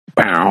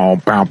Bow,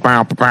 bow,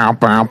 bow, bow,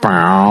 bow,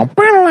 bow,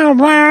 bow,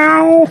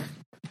 bow.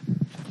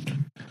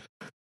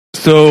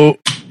 So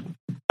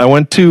I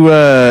went to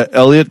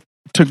Elliot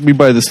took me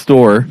by the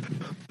store.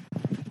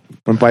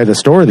 Went by the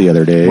store the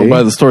other day.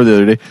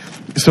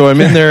 So I'm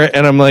in there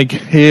and I'm like,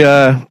 hey,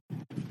 I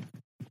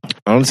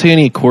don't see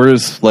any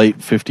Coors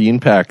Light 15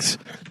 packs.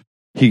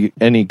 He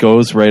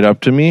goes right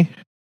up to me.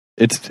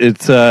 It's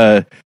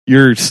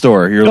your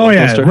store. Your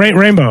local store.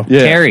 Rainbow.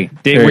 Yeah. Terry.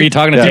 Were you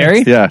talking to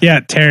Terry? Yeah,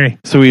 Terry.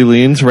 So he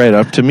leans right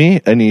up to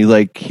me and he's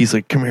like,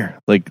 come here,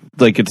 like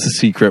it's a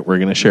secret we're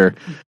gonna share.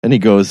 And he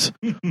goes,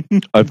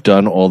 I've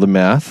done all the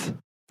math,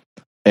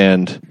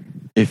 and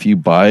if you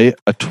buy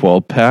a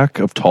 12-pack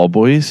of Tall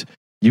Boys,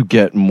 you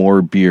get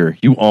more beer.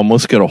 You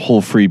almost get a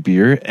whole free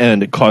beer,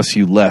 and it costs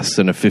you less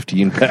than a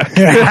 15-pack.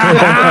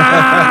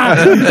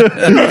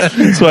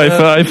 So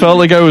I felt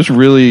like I was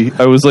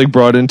like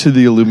brought into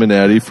the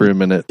Illuminati for a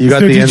minute. You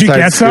got So the did you inside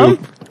get scoop.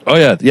 some? Oh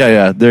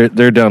yeah.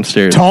 They're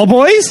downstairs. Tall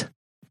Boys?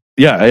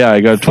 Yeah.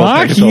 I got a 12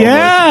 pack Fuck of Tall Boys.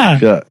 yeah.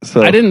 Yeah.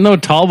 So I didn't know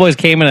Tall Boys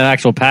came in an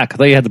actual pack. I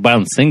thought you had to buy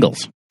them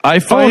singles. I Oh,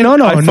 find no.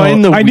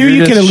 the I knew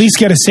you could at weirdest- least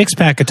get a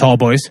 6-pack of Tall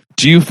Boys.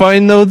 Do you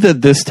find though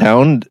that this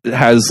town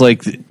has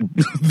like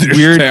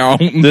weird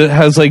that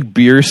has like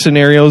beer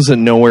scenarios that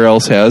nowhere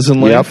else has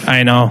in life?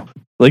 I know.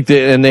 Like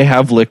they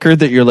have liquor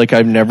that you're like,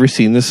 I've never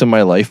seen this in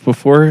my life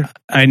before.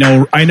 I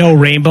know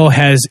Rainbow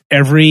has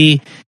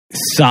every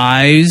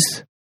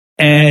size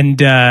and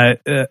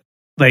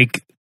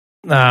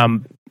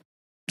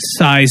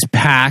size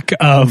pack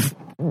of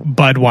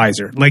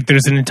Budweiser. Like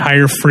there's an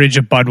entire fridge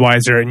of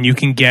Budweiser, and you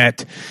can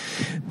get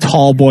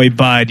Tall Boy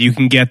Bud, you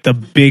can get the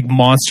big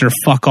monster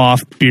fuck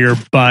off beer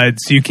buds,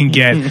 you can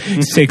get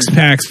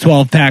 6-packs,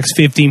 12-packs,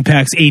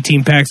 15-packs,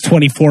 18-packs,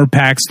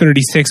 24-packs,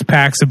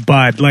 36-packs of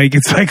Bud. Like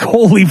it's like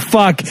holy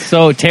fuck.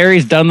 So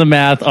Terry's done the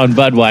math on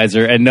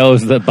Budweiser and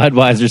knows that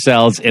Budweiser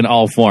sells in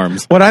all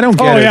forms. What I don't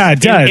get is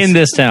it does. In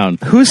this town.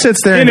 who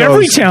sits there In and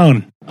every goes,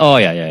 town. Oh,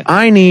 yeah.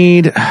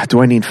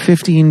 do I need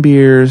 15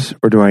 beers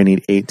or do I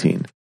need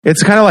 18?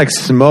 It's kind of like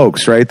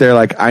smokes, right? They're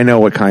like, I know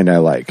what kind I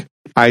like.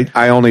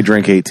 I only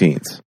drink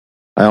 18s.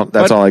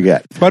 That's all I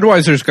get.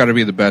 Budweiser's got to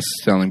be the best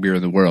selling beer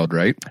in the world,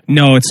 right?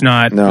 No, it's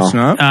not. No. It's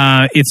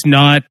not? It's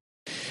not.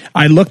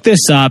 I looked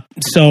this up.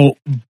 So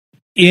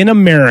in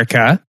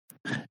America,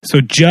 so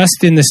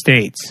just in the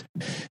States,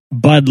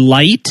 Bud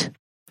Light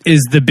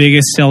is the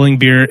biggest selling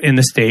beer in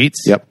the States.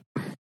 Yep.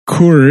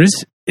 Coors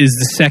is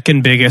the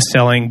second biggest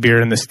selling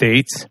beer in the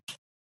States.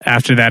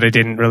 After that, I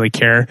didn't really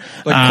care.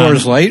 Like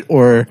Coors Light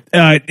or?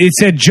 It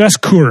said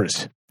just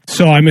Coors.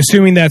 So I'm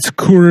assuming that's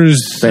Coors,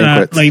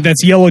 Banquets. like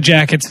that's Yellow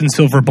Jackets and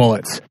Silver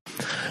Bullets.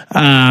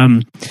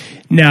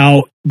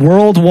 Now,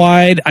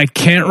 worldwide, I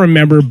can't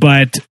remember,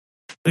 but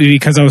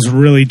because I was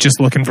really just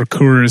looking for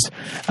Coors.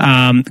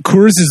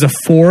 Coors is the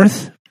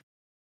 4th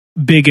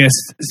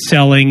biggest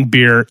selling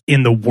beer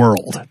in the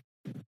world.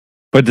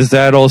 But does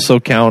that also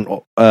count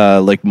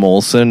like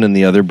Molson and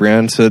the other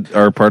brands that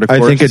are part of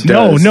Coors? I think it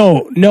does.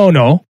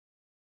 No.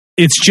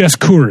 It's just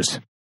Coors.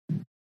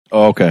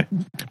 Oh, okay.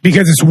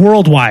 Because it's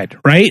worldwide,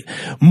 right?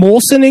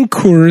 Molson and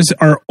Coors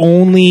are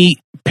only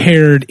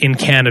paired in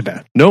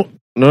Canada. No.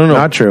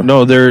 Not true.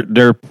 No, they're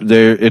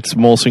it's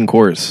Molson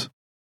Coors.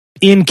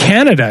 In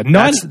Canada,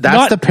 That's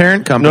the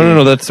parent company.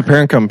 No, that's the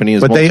parent company.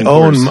 Is But they Molson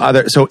own Coors.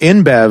 other. So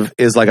InBev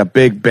is like a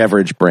big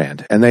beverage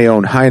brand, and they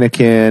own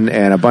Heineken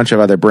and a bunch of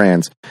other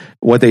brands.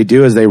 What they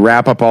do is they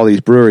wrap up all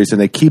these breweries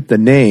and they keep the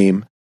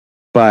name,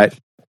 but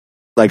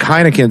like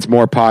Heineken's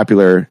more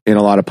popular in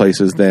a lot of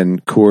places than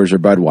Coors or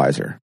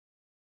Budweiser.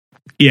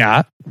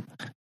 Yeah.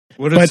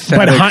 What But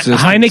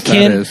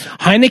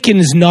Heineken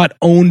is not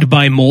owned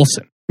by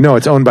Molson. No,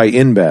 it's owned by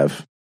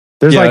InBev.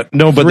 There's but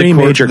three the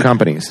major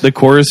companies. The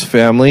Coors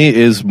family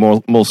is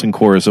Molson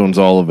Coors owns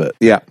all of it.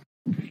 Yeah.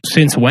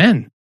 Since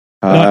when?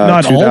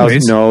 Not 2000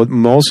 always. No,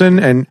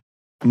 Molson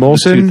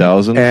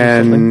 2000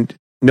 and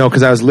no,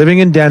 because I was living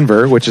in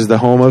Denver, which is the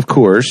home of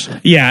Coors.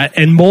 Yeah,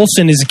 and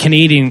Molson is a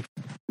Canadian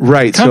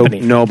Right.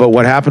 company. So no, but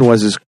what happened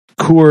was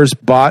Coors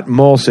bought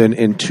Molson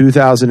in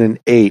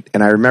 2008,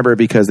 and I remember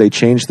because they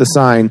changed the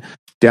sign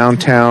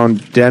downtown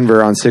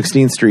Denver on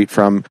 16th Street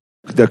from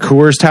the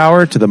Coors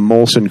Tower to the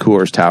Molson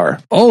Coors Tower.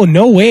 Oh,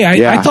 no way. I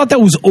Yeah. thought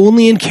that was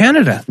only in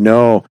Canada.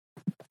 No,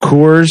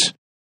 Coors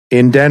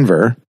in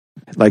Denver,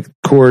 like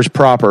Coors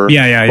proper,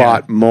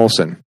 bought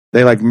Molson.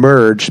 They like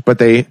merged,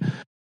 but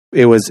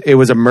it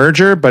was a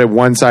merger, but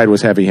one side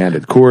was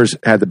heavy-handed. Coors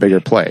had the bigger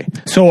play.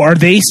 So are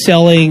they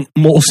selling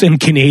Molson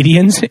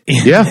Canadians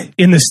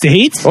in the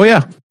States? Oh,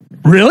 yeah.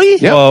 Really?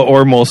 Yeah.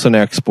 Or Molson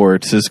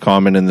Exports is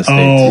common in the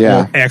States. Oh,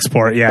 Yeah.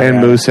 export, yeah. And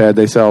Moosehead.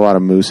 They sell a lot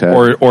of Moosehead.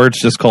 Or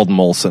it's just called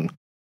Molson.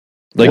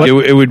 Like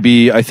it would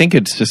be, I think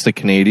it's just a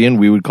Canadian.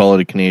 We would call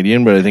it a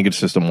Canadian, but I think it's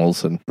just a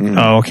Molson.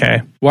 Oh,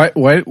 okay.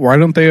 Why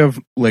don't they have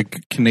like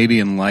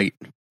Canadian Light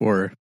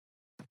or?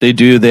 They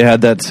do. They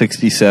had that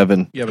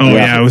 67. Yeah, Oh,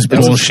 yeah, it was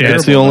bullshit.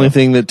 It's the only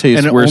thing that tastes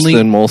And it worse only-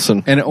 than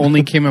Molson. And it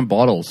only came in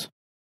bottles.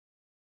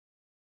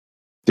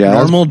 Yeah,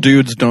 Normal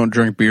dudes don't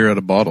drink beer out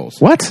of bottles.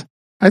 What?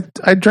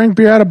 I drank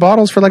beer out of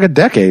bottles for like a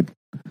decade.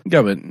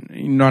 Yeah, but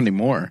not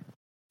anymore.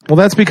 Well,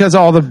 that's because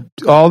all the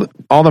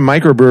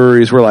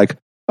microbreweries were like,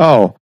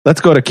 oh,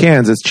 let's go to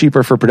cans. It's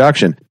cheaper for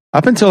production.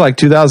 Up until like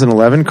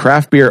 2011,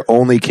 craft beer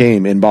only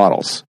came in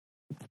bottles.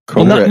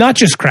 Well, not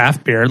just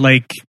craft beer.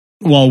 Like,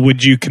 well,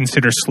 would you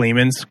consider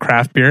Sleeman's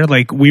craft beer?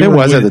 Like It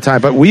was at the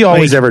time, but we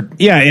always in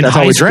that's all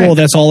high we school, drank.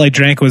 that's all I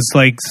drank was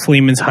like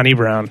Sleeman's Honey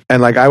Brown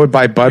And like I would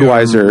buy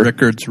Budweiser.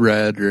 Rickard's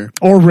Red,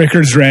 or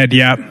Rickard's Red.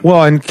 Yeah,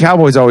 Well, and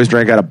Cowboys always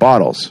drank out of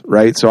bottles,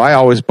 right? So I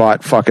always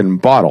bought fucking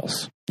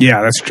bottles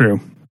yeah, that's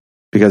true.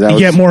 because that You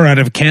was get more out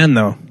of a can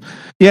though.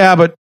 yeah,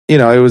 but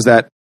it was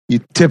that you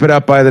tip it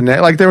up by the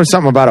neck. Like there was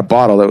something about a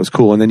bottle that was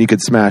cool, and then you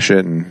could smash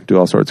it and do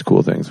all sorts of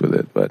cool things with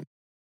it. But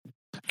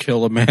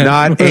kill a man.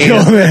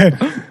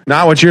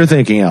 not what you're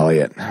thinking,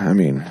 Elliot. I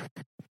mean,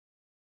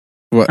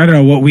 What? I don't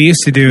know what we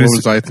used to do What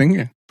is was I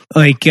thinking?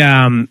 like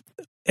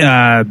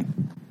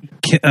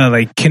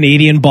like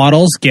Canadian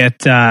bottles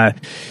get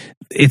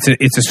it's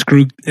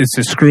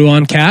a screw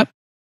on cap,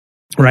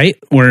 right?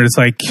 Where it's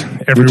like you're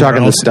everywhere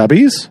talking else. the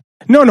Stubbies.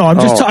 No, I'm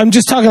just Oh. I'm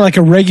just talking like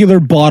a regular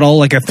bottle,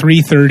 like a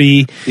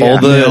 330 Yeah.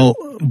 ml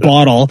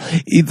bottle.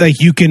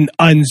 Like you can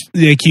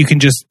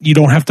you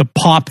don't have to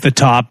pop the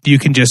top. You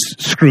can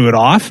just screw it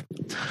off.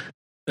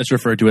 That's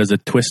referred to as a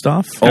twist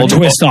off.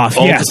 Twist off.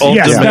 Yes,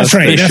 that's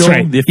right. That's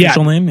right. The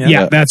official name.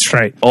 Yeah, that's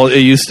right.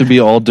 It used to be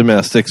all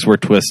domestics were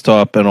twist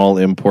top and all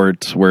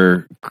imports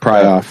were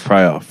Pry off.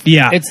 Pry off.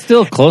 Yeah. It's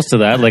still close to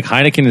that. Like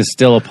Heineken is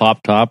still a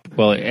pop top,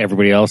 while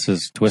everybody else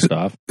is twist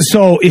off.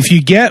 So if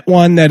you get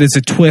one that is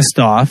a twist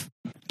off,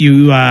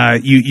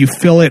 you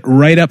fill it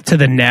right up to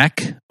the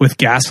neck with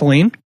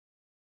gasoline,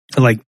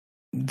 like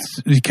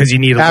because you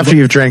need After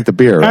you've drank the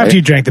beer, right? After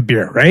you drank the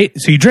beer, right?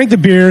 So you drink the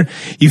beer,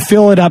 you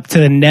fill it up to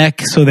the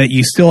neck so that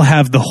you still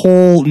have the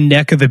whole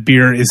neck of the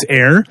beer is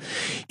air.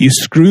 You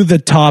screw the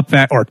top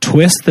back or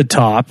twist the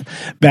top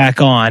back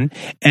on,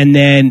 and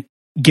then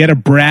get a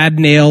brad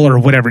nail or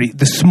whatever.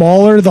 The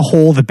smaller the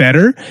hole, the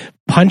better.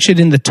 Punch it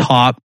in the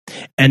top,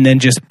 and then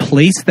just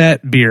place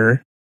that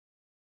beer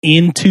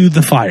into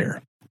the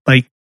fire,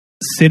 like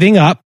sitting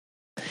up,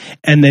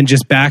 and then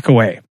just back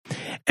away.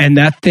 And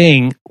that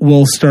thing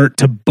will start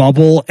to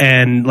bubble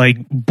and like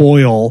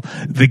boil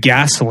the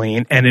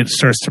gasoline, and it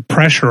starts to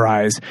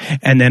pressurize.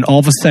 And then all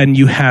of a sudden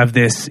you have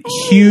this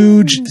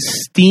huge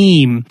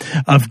steam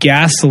of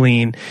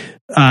gasoline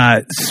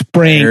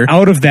spraying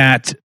out of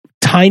that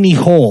tiny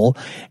hole,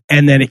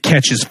 and then it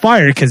catches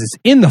fire because it's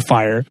in the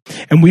fire.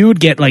 And we would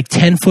get like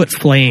 10-foot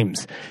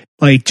flames,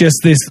 like just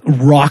this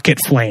rocket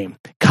flame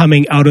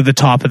coming out of the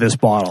top of this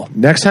bottle.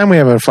 Next time we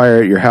have a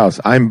fire at your house,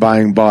 I'm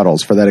buying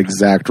bottles for that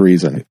exact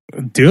reason.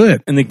 Do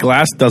it. And the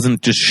glass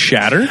doesn't just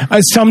shatter.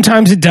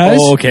 Sometimes it does.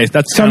 Oh, okay.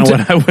 That's kind of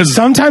what I was.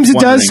 Sometimes it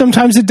wondering. does.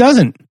 Sometimes it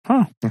doesn't.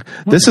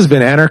 This has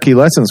been Anarchy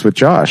Lessons with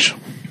Josh.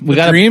 We The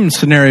got dream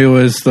scenario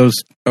is those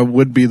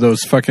would be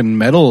those fucking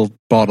metal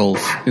bottles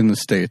in the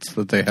States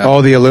that they have.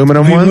 Oh, the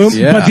aluminum ones?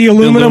 Yeah. But the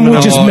aluminum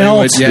would just Oh, it melt.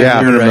 would-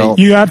 Yeah, you're right.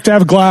 You have to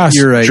have glass.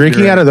 You're right.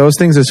 Drinking you're out of those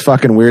things is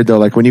fucking weird, though.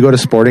 Like when you go to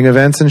sporting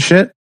events and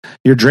shit,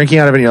 you're drinking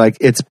out of it and you're like,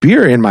 it's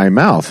beer in my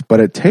mouth,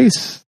 but it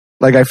tastes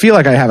like I feel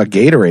like I have a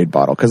Gatorade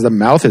bottle because the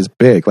mouth is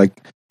big. Like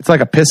it's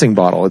like a pissing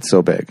bottle. It's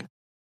so big.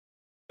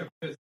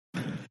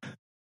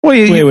 Well,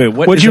 Wait.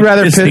 What would is you a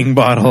rather pissing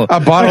bottle? a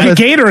bottle Like a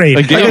that's Gatorade.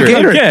 A Gatorade.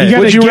 Gatorade. Okay. You got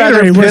Would a you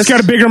rather Gatorade where piss- it's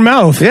got a bigger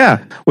mouth.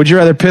 Yeah. Would you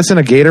rather piss in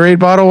a Gatorade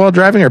bottle while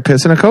driving or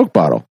piss in a Coke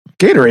bottle?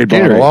 Gatorade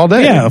bottle all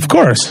day. Yeah, of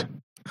course.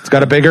 It's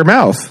got a bigger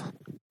mouth.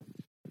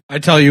 I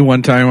tell you,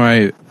 one time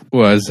I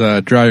was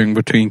driving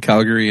between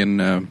Calgary and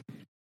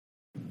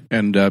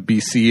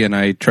BC, and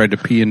I tried to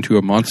pee into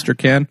a Monster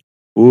can,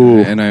 Ooh.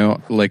 and I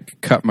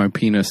cut my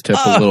penis tip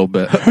a little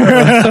bit.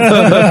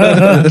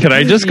 Can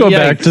I just go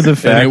back to the And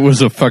fact it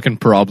was a fucking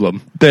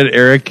problem. that,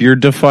 Eric, you're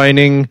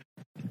defining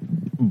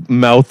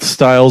mouth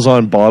styles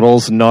on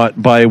bottles not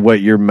by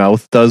what your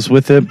mouth does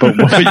with it, but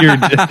what how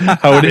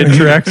it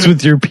interacts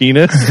with your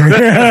penis?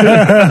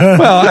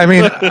 Well, I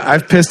mean,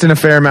 I've pissed in a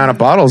fair amount of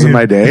bottles in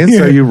my day, and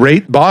so you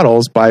rate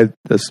bottles by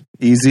this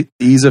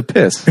ease of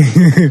piss.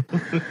 I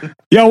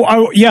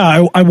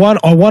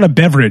want a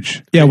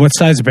beverage. Yeah, what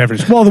size of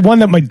beverage? Well, the one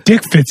that my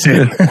dick fits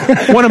in.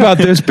 One about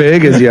this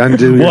big as you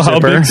undo your Well,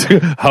 zipper.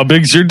 how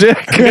big's your dick?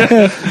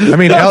 I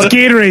mean, That's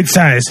Gatorade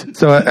size.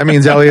 so that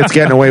means Elliot's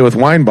getting away with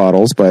wine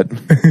bottles, but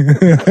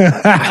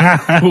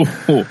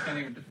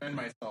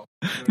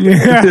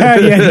Yeah,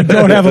 you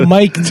don't have a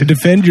mic to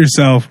defend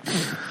yourself.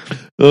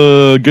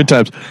 Good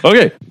times.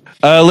 Okay.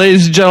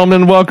 Ladies and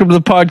gentlemen, welcome to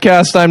the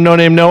podcast. I'm No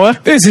Name Noah.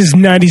 This is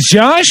 90s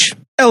Josh.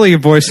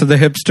 Elliot, voice of the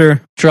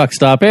hipster. truck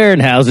stop Aaron.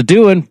 How's it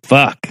doing?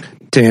 Fuck.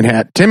 Tin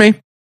Hat Timmy.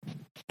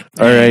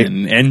 All right.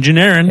 And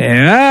engineering.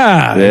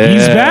 Yeah,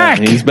 he's Yeah, back.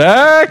 He's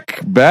back.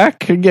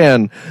 Back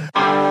again.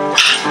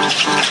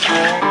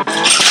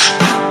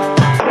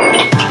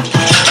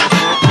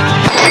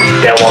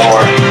 Yeah, one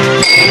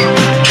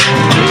more.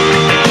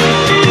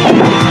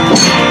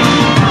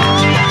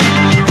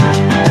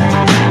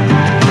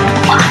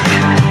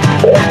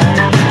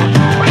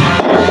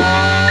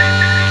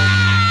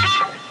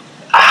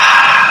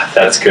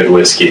 That's good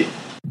whiskey.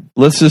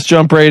 Let's just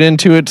jump right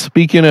into it.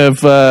 Speaking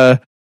of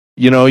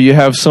you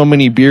have so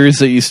many beers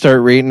that you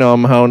start rating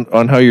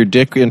on how your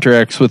dick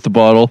interacts with the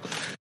bottle.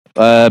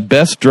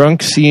 Best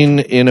drunk scene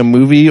in a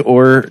movie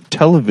or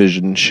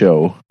television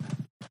show.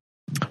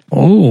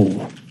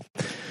 Oh.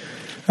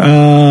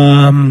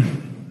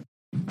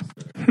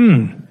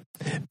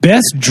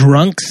 Best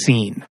drunk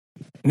scene.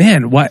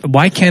 Man,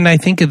 why can't I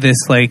think of this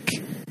like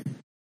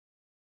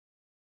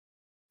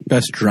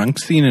Best drunk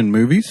scene in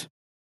movies?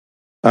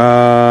 Is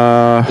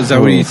Is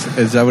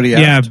that what he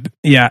asked?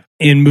 yeah,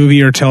 in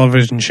movie or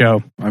television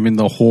show. I mean,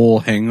 the whole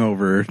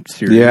Hangover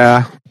series.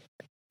 Yeah.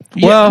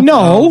 Well,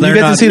 no, you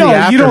get to see the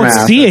you don't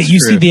aftermath. see it. That's You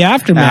true. see the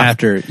aftermath.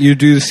 After you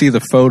do see the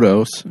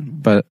photos,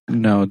 but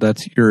no,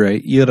 you're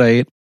right. You're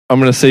right. I'm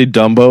going to say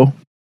Dumbo.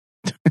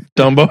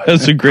 Dumbo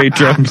has a great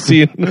drunk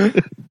scene.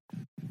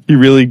 He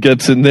really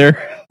gets in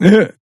there.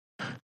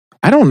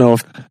 I don't know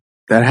if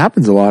that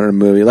happens a lot in a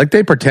movie. Like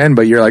they pretend,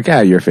 but you're like,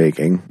 you're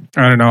faking.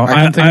 I don't know.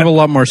 I can think of a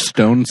lot more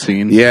stone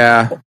scenes.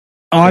 Yeah.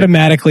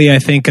 Automatically, I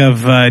think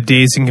of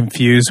Dazed and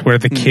Confused, where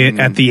the kid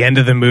at the end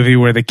of the movie,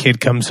 where the kid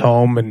comes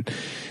home and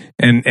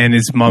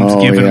his mom's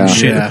giving him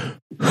shit. Yeah.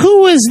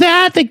 Who was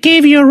that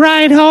gave you a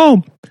ride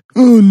home?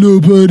 Oh,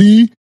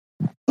 nobody.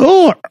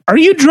 Oh, are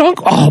you drunk?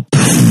 Oh,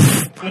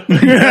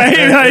 Did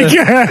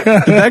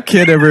that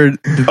kid ever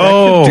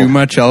do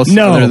much else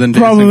No, other than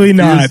probably Dazed and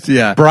not. Confused?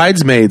 Yeah.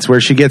 Bridesmaids,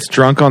 where she gets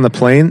drunk on the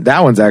plane.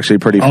 That one's actually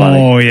pretty funny.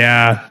 oh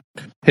yeah.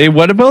 Hey,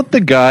 what about the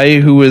guy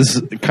who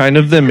was kind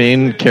of the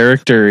main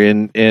character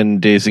in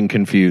Dazed and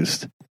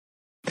Confused?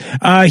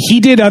 He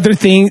did other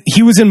things.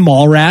 He was in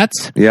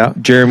Mallrats. Yeah.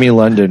 Jeremy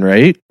London,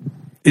 right?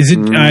 Is it?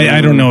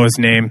 I don't know his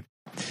name.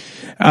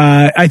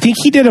 I think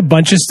he did a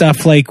bunch of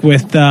stuff like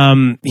with.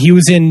 He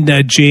was in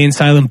Jay and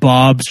Silent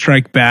Bob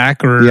Strike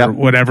Back or Yep.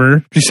 whatever.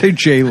 Did you say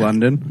Jay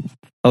London?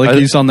 I like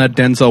he's on that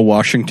Denzel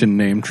Washington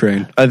name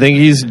train. I think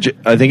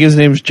his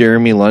name's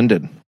Jeremy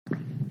London.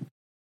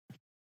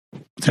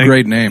 It's a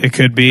great name. It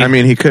could be. I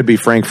mean, he could be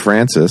Frank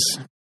Francis.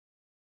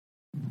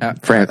 Uh,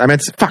 I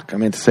meant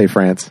to say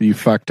France. You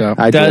fucked up.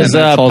 I Does, did.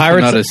 It's also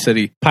Pirates- not a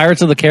city.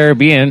 Pirates of the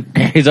Caribbean.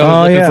 He's always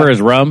Oh, looking yeah. for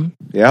his rum,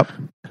 Yep.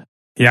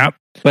 Yep.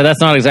 but that's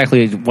not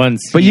exactly one.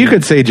 But you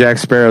could say Jack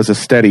Sparrow's a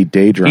steady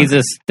day drunk. He's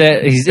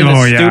he's in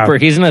Oh, a yeah. stupor.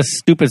 He's in a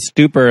stupid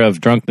stupor of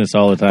drunkenness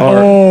all the time.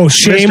 Oh,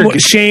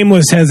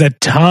 Shameless has a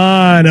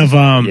ton of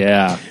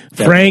yeah, Frank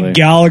definitely.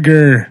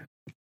 Gallagher.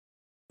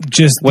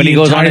 Just when the he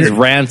goes on entire- his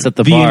rants at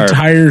the the bar.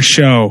 entire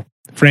show,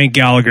 Frank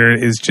Gallagher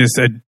is just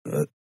a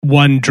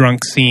one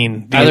drunk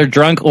scene. Either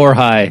drunk or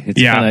high. It's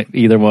Yeah. kinda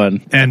either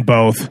one. and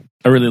both.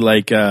 I really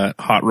like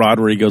Hot Rod,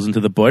 where he goes into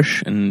the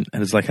bush and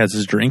has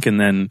his drink and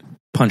then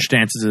punch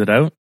dances it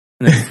out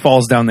and then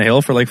falls down the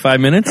hill for like 5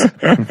 minutes.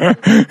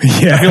 I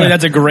Yeah. feel like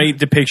that's a great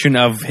depiction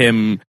of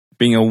him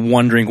being a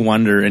one drink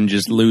wonder and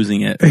just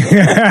losing it.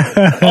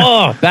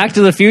 Oh, Back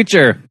to the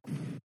Future.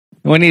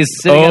 When he's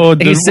sitting Oh, at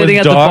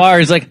the Doc? bar,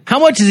 he's like, "How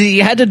much has he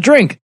had to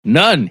drink?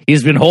 None.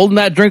 He's been holding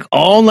that drink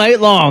all night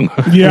long."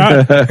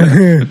 Yeah.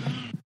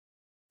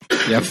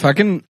 Yeah,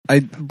 fucking.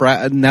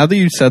 Now that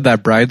you said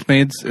that,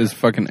 Bridesmaids is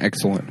fucking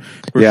excellent.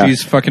 Where Yeah.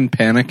 she's fucking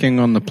panicking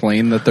on the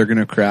plane that they're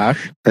gonna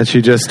crash. And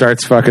she just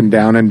starts fucking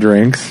down and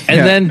drinks. And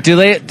Yeah. then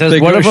does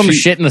They one go of them shoot-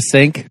 shit in the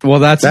sink? Well,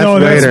 that's No,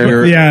 that's-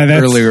 later. yeah,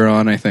 that's- earlier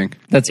on, I think.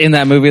 That's in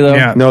that movie though.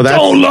 Yeah. No, that's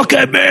look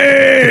at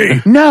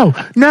me. no,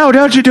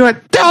 don't you do it!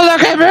 Don't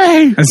look at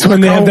me! That's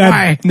when they have Go that.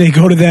 away. They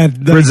go to that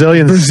the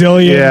Brazilian.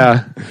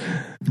 Brazilian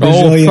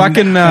Oh,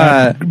 fucking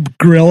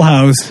grill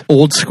house.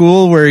 old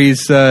school where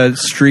he's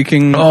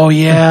streaking. Oh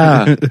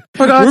yeah.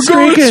 We're going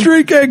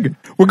streaking.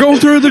 We're going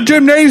through the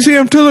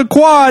gymnasium to the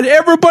quad.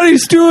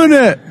 Everybody's doing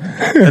it.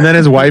 And then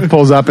his wife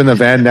pulls up in the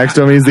van next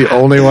to him. He's the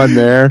only one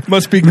there.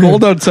 Must be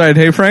cold outside.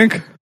 Hey,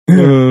 Frank.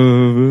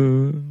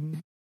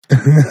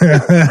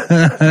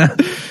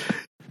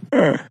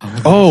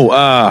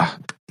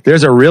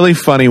 There's a really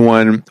funny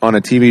one on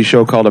a TV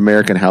show called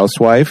American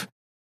Housewife,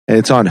 and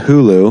it's on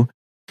Hulu.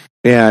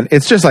 And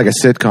it's just like a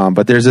sitcom,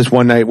 but there's this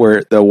one night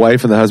where the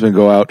wife and the husband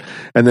go out,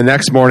 and the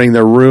next morning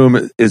the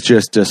room is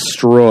just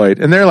destroyed.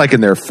 And they're like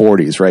in their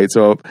 40s, right?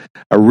 So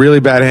a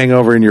really bad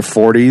hangover in your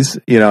 40s,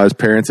 as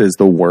parents is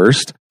the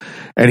worst.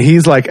 And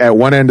he's like at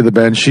one end of the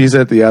bed, she's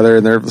at the other,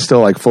 and they're still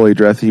like fully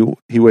dressed.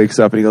 He wakes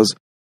up and he goes,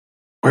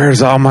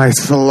 "Where's all my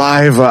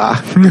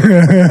saliva?"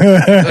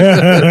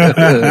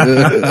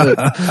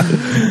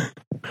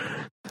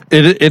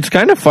 It's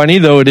kind of funny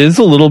though. It is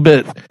a little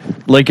bit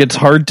like it's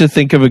hard to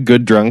think of a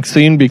good drunk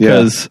scene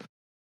because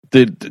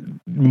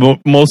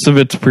most of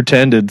it's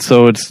pretended,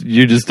 so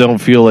you just don't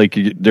feel like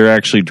they're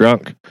actually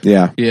drunk.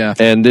 Yeah. Yeah.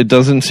 And it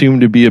doesn't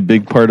seem to be a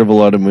big part of a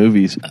lot of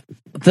movies.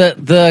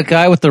 The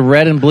guy with the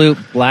red and blue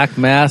black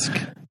mask.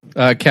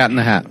 Cat in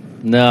the Hat.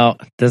 No,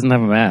 doesn't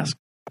have a mask.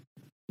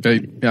 I'm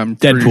pretty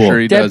Deadpool. sure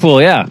he does.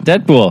 Deadpool, yeah,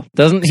 Deadpool.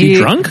 Doesn't Is he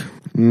drunk?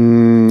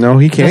 No,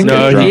 he can't. No,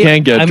 get he drunk.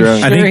 can't get I'm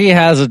drunk. sure he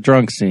has a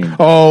drunk scene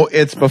Oh,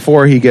 it's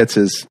before he gets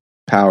his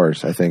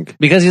powers, I think.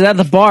 because he's at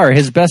the bar.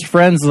 His best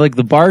friend's like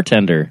the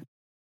bartender.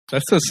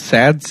 That's a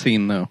sad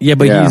scene, though. Yeah,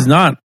 but Yeah. he's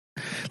not.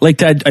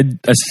 Like a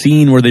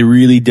scene where they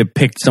really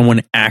depict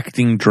someone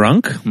acting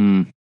drunk.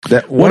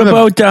 What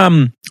about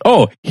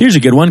here's a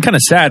good one, kind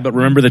of sad, but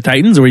remember the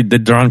Titans where the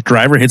drunk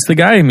driver hits the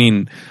guy? I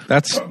mean,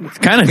 That's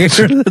kind of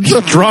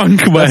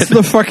drunk, but that's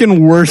the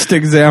fucking worst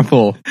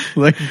example.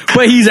 Like,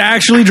 but he's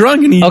actually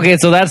drunk and he Okay,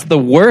 so that's the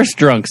worst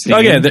drunk scene.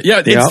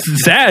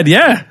 it's sad,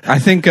 yeah. I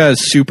think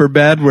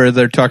Superbad, where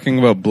they're talking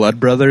about blood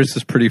brothers,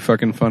 is pretty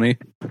fucking funny.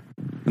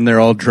 And they're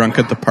all drunk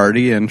at the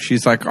party, and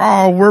she's like,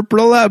 "Oh, we're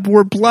blood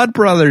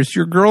brothers.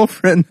 Your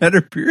girlfriend had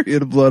her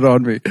period blood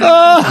on me."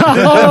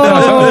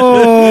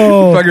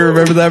 Oh, Fucking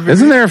remember that?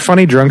 Isn't there a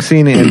funny drunk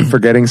scene in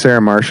Forgetting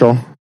Sarah Marshall?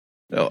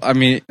 Oh, I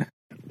mean,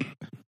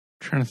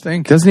 trying to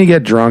think. Doesn't he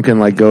get drunk and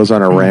like goes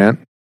on a rant?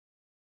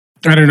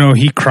 I don't know.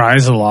 He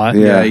cries a lot.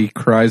 Yeah, he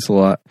cries a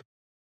lot.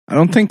 I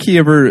don't think he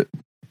ever.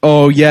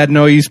 Oh yeah,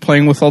 no, he's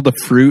playing with all the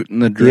fruit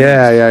and the drinks.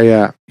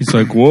 Yeah. He's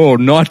like, "Whoa,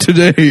 not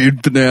today,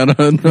 banana,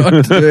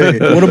 not today."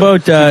 What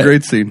about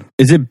great scene?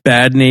 is it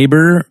Bad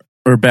Neighbor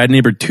or Bad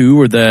Neighbor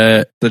 2 or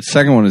The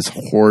second one is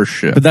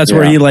horseshit. but that's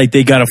where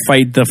they got to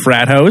fight the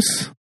frat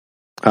house?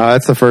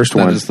 That's the first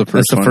That one. is the That's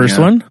first the one. first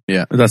yeah. one?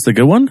 Yeah. That's the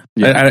good one?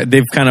 Yeah.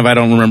 I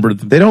don't remember.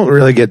 They don't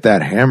really get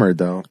that hammered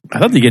though. I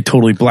thought they get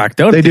totally blacked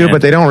out. They at the do, end.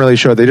 but they don't really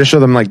show it. They just show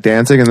them like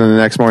dancing, and then the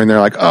next morning they're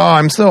like, "Oh,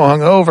 I'm so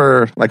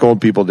hungover," like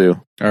old people do.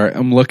 All right,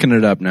 I'm looking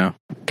it up now.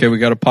 Okay, we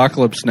got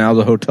Apocalypse Now,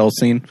 the hotel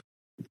scene.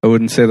 I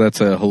wouldn't say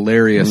that's a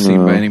hilarious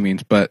scene by any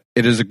means, but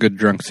it is a good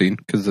drunk scene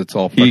because it's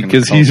all fucking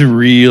Because he's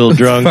real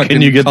drunk. fucking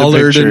Can you get the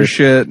colored picture? and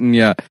shit, and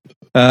yeah.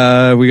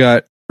 We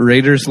got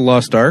Raiders of the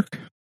Lost Ark.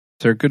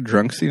 Is there a good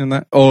drunk scene in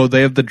that? Oh,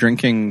 they have the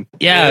drinking.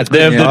 Yeah,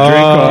 They have the Yeah.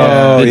 drink.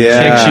 Oh, the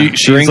yeah. chick,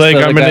 she's Drinks like,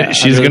 the I'm guy gonna.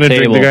 She's under the gonna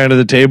drink the table. guy under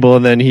the table,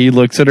 and then he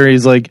looks at her.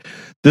 He's like,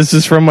 "This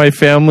is from my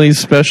family's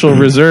special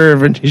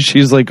reserve," and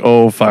she's like,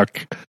 "Oh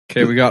fuck."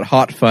 Okay, we got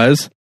Hot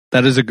Fuzz.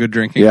 That is a good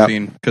drinking Yep.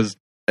 scene because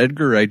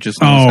Edgar Wright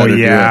just knows how to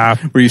do it.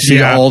 Where you see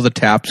Yeah. all the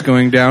taps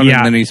going down, Yeah.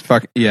 and then he's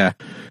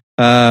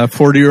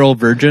 40-year-old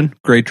virgin.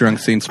 Great drunk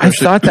scene. I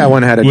Especially thought that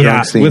one had a Yeah,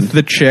 drunk scene. with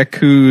the chick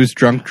who's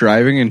drunk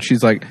driving, and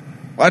she's like,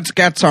 "Let's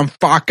get some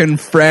fucking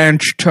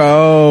French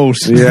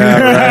toast."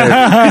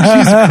 Yeah,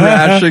 She's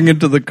crashing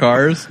into the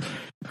cars.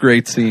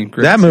 Great scene.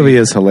 Great that scene. movie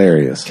is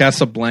hilarious.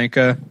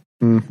 Casablanca.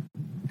 Mm.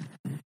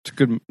 It's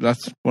good.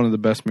 That's one of the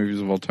best movies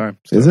of all time.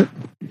 So, Is it?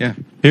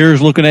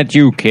 Here's looking at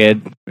you,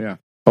 kid.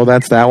 Oh,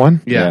 that's that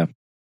one. Yeah.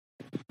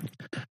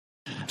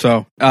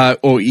 So,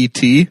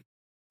 E.T.,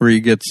 where he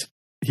gets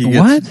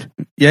What?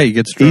 Yeah, he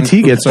gets drunk.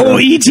 E.T. gets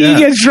drunk. E.T. Yeah.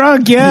 gets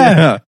drunk.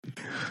 Yeah.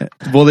 Yeah.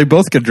 Well, they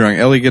both get drunk.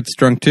 Ellie gets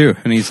drunk too,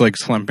 and he's like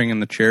slumping in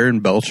the chair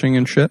and belching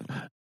and shit.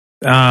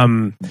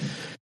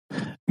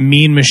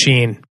 Mean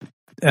Machine,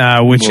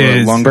 which Well,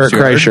 is Longest Bert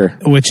Yard.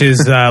 Kreischer. which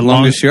is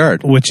Longest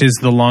Yard. which is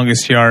the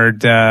Longest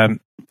Yard,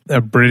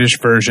 a British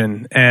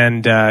version,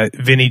 and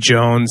Vinnie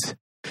Jones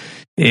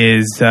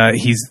is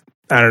he's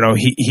I don't know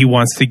he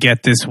wants to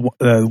get this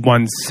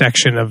one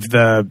section of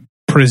the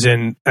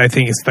prison. I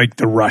think it's like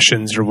the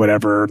Russians or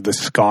whatever, the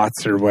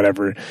Scots or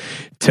whatever,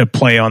 to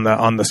play on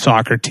the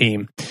soccer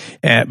team,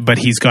 but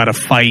he's got to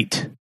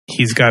fight.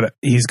 He's got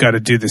to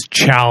do this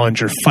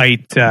challenge or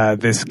fight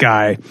this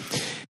guy.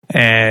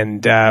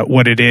 And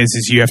what it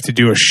is you have to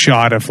do a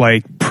shot of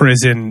like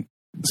prison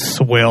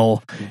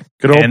swill.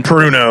 Good old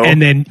Pruno.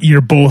 And then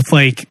you're both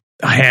like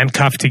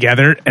handcuffed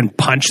together and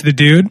punch the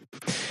dude.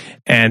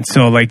 And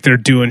so like they're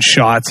doing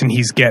shots and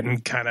he's getting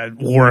kind of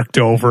worked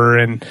over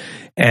and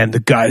the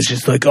guy's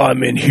just like, "Oh,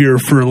 I'm in here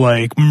for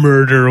like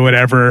murder or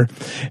whatever,"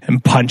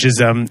 and punches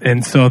him.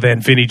 And so then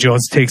Vinnie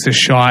Jones takes a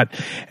shot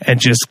and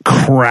just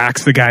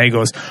cracks the guy. He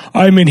goes,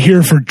 "I'm in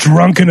here for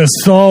drunken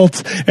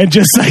assault," and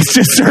just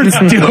starts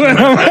doing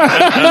them.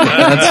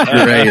 That's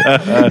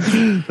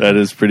great. That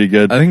is pretty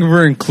good. I think if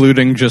we're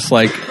including just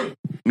like,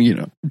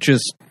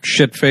 just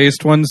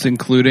shit-faced ones,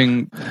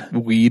 including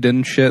weed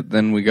and shit,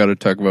 then we got to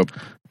talk about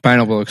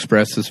Pineapple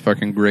Express is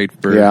fucking great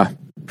for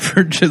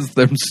just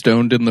them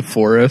stoned in the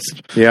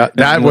forest. Yeah,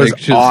 that And, was like,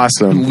 just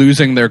awesome.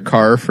 Losing their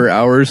car for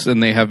hours,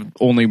 and they have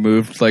only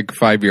moved like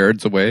 5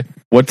 yards away.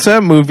 What's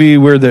that movie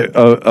where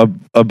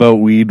about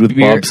weed with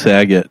Beer- Bob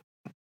Saget?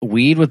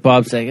 Weed with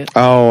Bob Saget.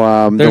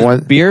 Oh, There's the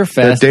one, Beer the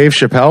Fest. Dave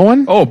Chappelle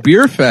one. Oh,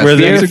 Beer Fest. Where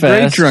That's they- a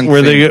great Fest, drunk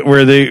Where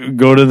scene. they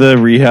go to the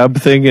rehab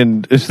thing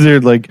and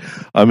they're like,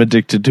 "I'm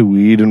addicted to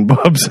weed," and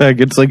Bob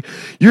Saget's like,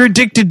 "You're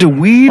addicted to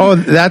weed?" Oh,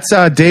 that's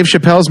Dave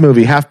Chappelle's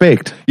movie, Half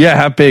Baked. Yeah,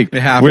 Half Baked.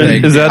 Half Where-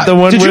 Baked. Is that the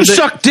one? Did where you they-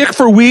 suck dick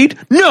for weed?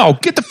 No,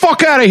 get the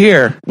fuck out of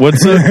here.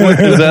 Is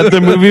that the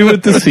movie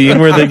with the scene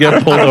where they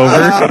get pulled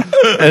over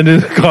and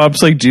the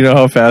cop's like, "Do you know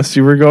how fast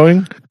you were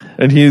going?"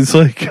 And he's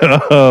like,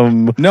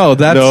 No,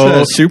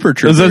 that's Super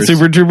Troopers. Is that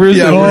Super Troopers?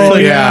 Yeah, And where it's it's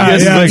like, yeah,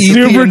 yes, yeah, like, Super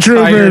eating an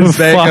entire Troopers.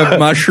 bag of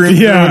mushrooms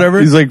Yeah. or whatever.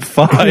 He's like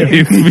 5.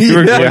 We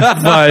were going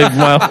 5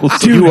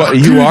 miles. You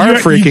are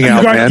freaking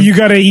out, man. You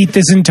got to eat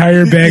this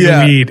entire bag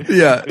of weed.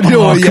 Yeah. Oh, No,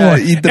 come yeah.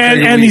 on. Eat the bag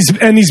of and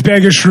weed. these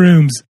bag of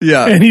shrooms.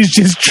 Yeah. And he's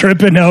just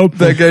tripping out.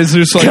 That guy's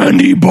just like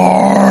candy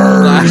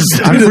bars.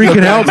 I'm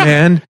freaking out,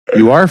 man.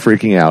 You are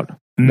freaking out.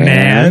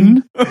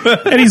 man.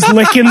 And he's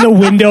licking the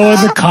window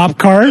of the cop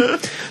car.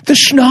 The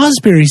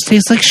schnozberries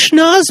taste like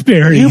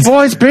schnozberries. You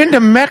boys been to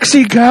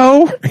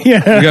Mexico?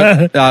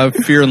 Yeah. You got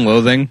Fear and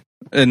Loathing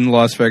in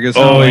Las Vegas.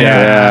 Oh,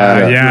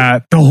 yeah.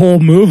 The whole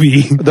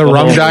movie. The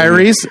Rum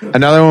Diaries.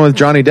 Another one with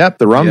Johnny Depp.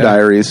 The Rum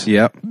Diaries.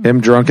 Yep.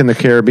 Him drunk in the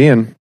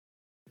Caribbean.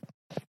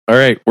 All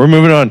right, we're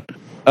moving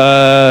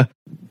on.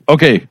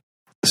 Okay,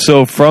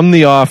 so from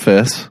The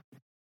Office,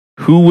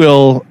 who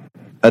will,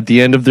 at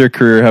the end of their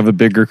career, have a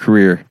bigger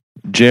career?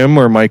 Jim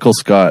or Michael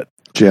Scott?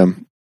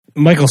 Jim.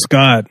 Michael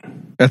Scott.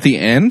 At the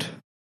end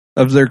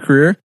of their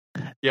career?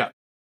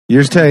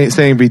 You're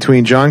saying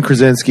between John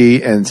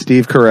Krasinski and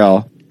Steve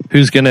Carell.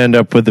 Who's going to end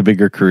up with a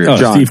bigger career? Oh,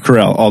 John. Steve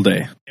Carell all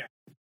day.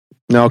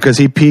 No, because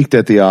he peaked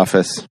at The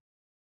Office.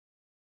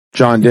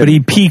 John did. But he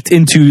peaked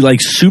into like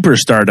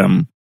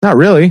superstardom. Not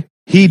really.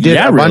 He did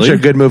Yeah, a bunch really.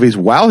 of good movies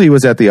while he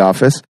was at The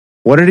Office.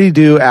 What did he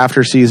do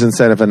after season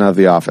 7 of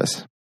The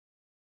Office?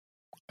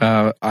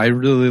 I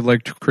really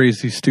liked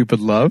Crazy Stupid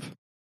Love.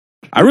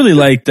 I really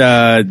liked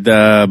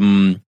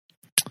the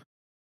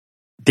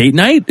Date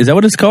Night. Is that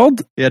what it's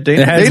called? Yeah, It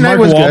has Date Night Mark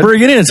was good. Wahlberg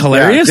in it. It's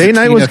hilarious. Yeah, Date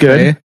Night was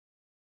good. Fey,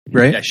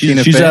 right? Yeah,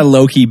 Tina she's Fey. a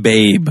low-key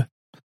babe.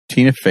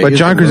 Tina Fey. But is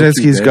John a low-key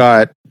Krasinski's babe.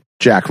 got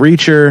Jack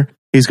Reacher.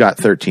 He's got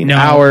 13 No,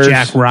 Hours.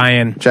 Jack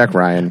Ryan. Jack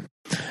Ryan.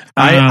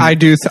 I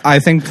do. I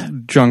think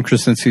John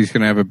Krasinski's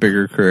going to have a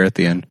bigger career at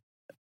the end.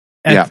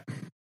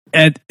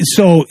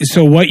 So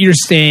what you're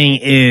saying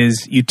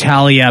is you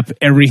tally up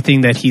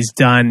everything that he's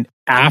done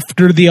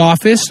after The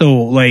Office, so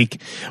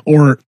like,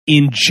 or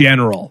in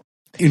general.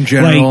 In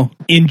general, Like,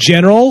 in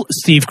general,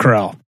 Steve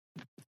Carell.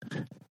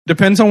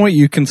 depends on what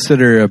you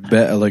consider a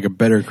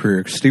better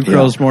career. Steve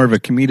Carell is more of a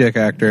comedic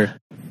actor.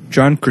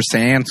 John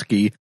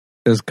Krasinski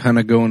is kind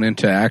of going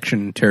into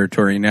action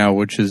territory now,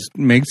 which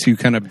makes you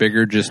kind of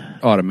bigger just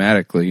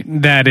automatically.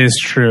 That is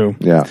true.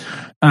 Yeah.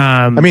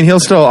 I mean, he'll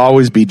still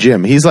always be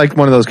Jim. He's like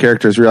one of those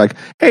characters where you're like,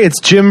 hey, it's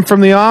Jim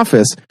from The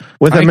Office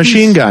with I a think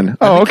machine he's- gun.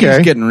 I Oh, think okay.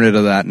 He's getting rid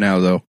of that now,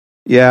 though.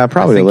 Yeah,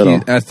 probably a little.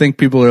 I think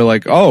people are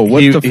like, oh, what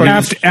the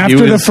fuck?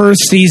 After the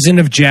first season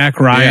of Jack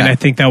Ryan, Yeah. I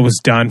think that was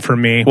done for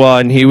me. Well,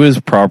 and he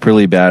was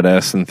properly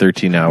badass in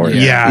 13 Hours.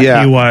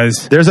 Yeah, he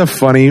was. There's a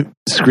funny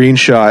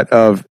screenshot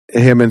of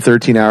him in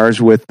 13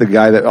 Hours with the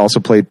guy that also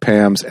played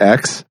Pam's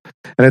ex.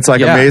 And it's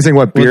like Yeah. amazing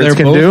what Well, beards they're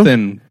can both do.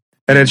 in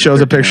And it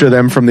shows a picture of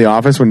them from The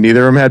Office when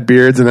neither of them had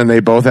beards, and then they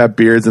both have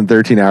beards in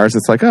 13 Hours.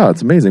 It's like, oh,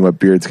 it's amazing what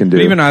beards can do.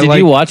 Even I Did like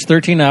you watch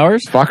 13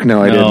 Hours? Fuck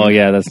no, I didn't. Oh,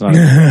 yeah, that's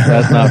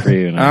not for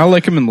you. No. I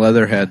like him in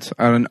Leatherheads.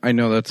 I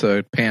know that's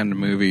a panned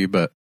movie,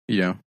 but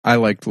I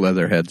liked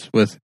Leatherheads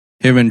with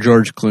him and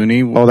George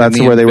Clooney. Oh, that's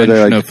in the where they were there,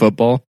 invention like- of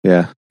football.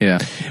 Yeah. Yeah,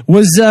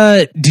 Was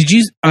did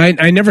you?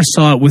 I never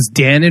saw it. Was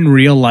Dan in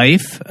real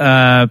life?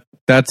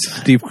 that's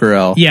Steve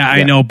Carell. Yeah,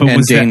 I know, but and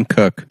was Dane that?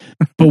 Cook.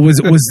 But was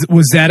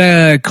that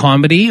a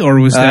comedy or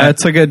was that?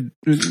 It's like a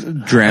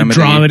dramedy.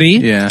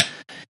 Dramedy? Yeah.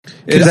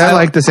 Is that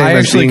like the same I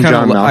as actually seeing kinda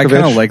John I kind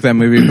of Malkovich? like that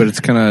movie, but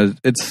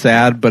it's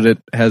sad, but it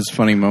has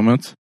funny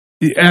moments.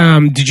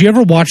 Did you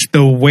ever watch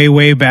the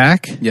Way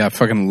Back? Yeah, I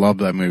fucking love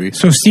that movie.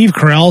 So Steve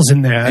Carell's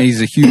in And that.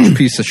 he's a huge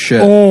piece of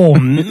shit. Oh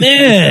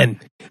man,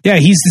 yeah,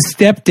 he's the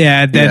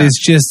stepdad that Yeah. is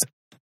just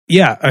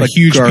a Like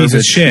huge piece of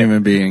garbage shit.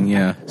 human being.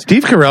 Yeah,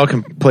 Steve Carell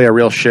can play a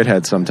real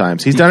shithead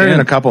sometimes. He's He done it in can.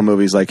 a couple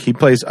movies. Like, he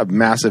plays a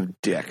massive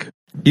dick.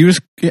 he was,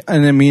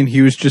 and I mean,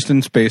 he was just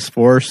in Space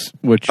Force,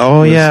 which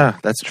Oh, was yeah.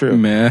 That's true.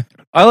 meh.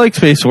 I like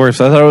Space Force.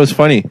 I thought it was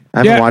funny. I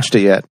haven't Yeah. watched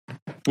it yet.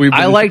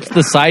 I liked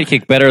the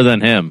sidekick better than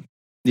him.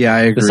 Yeah,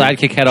 I The agree.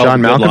 sidekick had all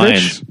John the good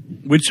Malkovich?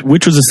 lines.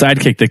 Which was the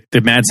sidekick?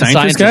 The mad The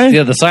scientist guy?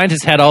 Yeah, the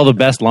scientist had all the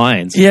best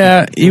lines.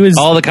 Yeah, he was.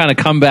 All the kind of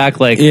comeback,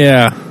 like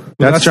Yeah.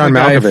 That's John the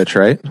guy- Malkovich,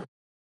 right?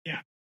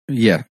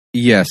 Yeah.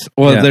 Yes.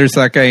 Well, Yeah. there's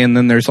that guy, and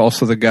then there's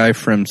also the guy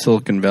from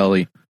Silicon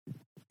Valley,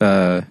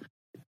 The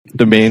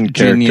main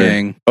Jin character.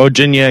 Yang, Oh,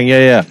 Jin Yang.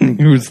 Yeah, yeah.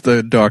 who's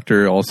the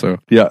doctor also.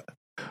 Yeah.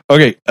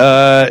 Okay.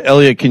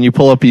 Elliot, can you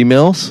pull up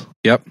emails?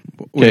 Yep.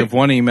 We Okay. have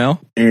one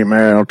email.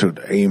 Email to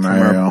the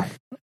email.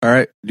 All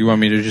right. Do you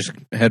want me to just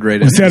head right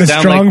in? Was that a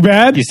sound strong like-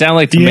 bad? you sound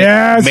like the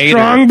Yeah, Mater.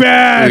 strong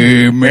bad.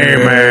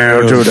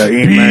 Email to the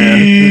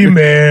email.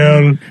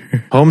 Email.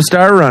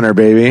 Homestar Runner,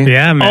 baby.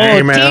 Yeah, Oh, man.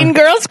 Email. Teen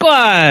Girl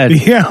Squad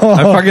Yeah.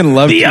 I fucking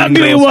love the Teen ugly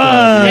Girl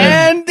Squad. one.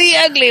 and the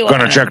ugly one.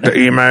 Gonna check the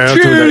email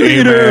to the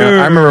email.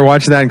 I remember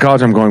watching that in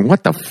college. I'm going,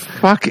 what the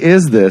fuck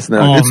is this?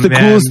 Now Oh, it's the man.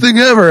 coolest thing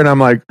ever. And I'm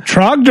like,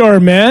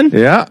 Trogdor, man.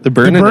 yeah, The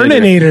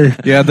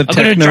Burninator. Yeah, the I'm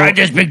gonna techno. try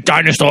this big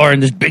dinosaur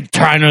and this big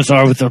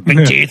tyrannosaur with the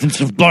big teeth and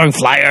some blowing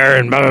fire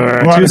and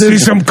Want to see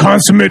some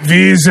consummate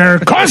V's there?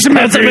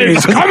 Consummate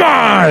V's, come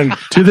on!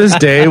 to this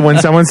day, when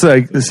someone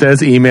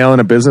says email in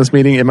a business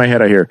meeting, in my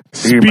head I hear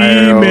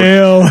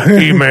Email.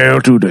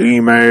 email to the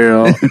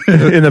email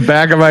in the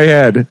back of my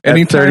head. At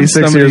Anytime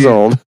 36 years somebody-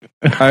 old.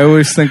 I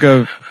always think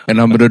of,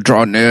 and I'm gonna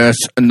draw an S,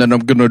 and then I'm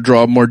gonna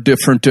draw more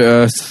different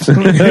S.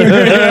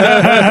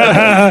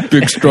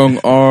 Big strong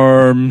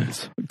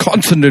arms,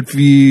 consonant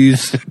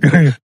V's.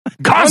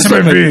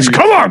 Consummate V's,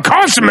 come on,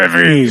 consummate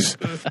V's.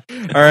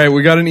 All right,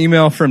 we got an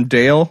email from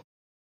Dale.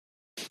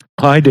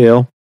 Hi,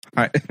 Dale.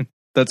 Hi,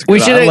 That's We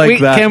good. should. I like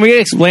that. Can we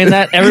explain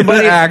that?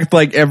 Everybody, act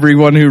like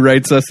everyone who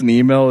writes us an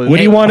email is. What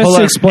do you want us hold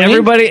to on. explain?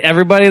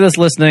 Everybody that's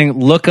listening,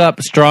 look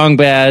up Strong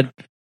Bad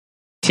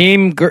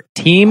Team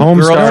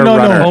Homestar Girl.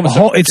 Runner.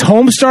 It's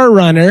Homestar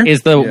Runner.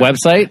 Is the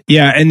website?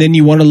 Yeah, and then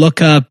you want to look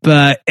up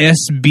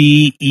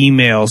SB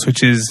emails,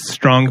 which is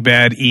Strong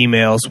Bad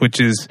Emails,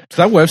 which is Does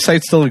that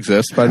website still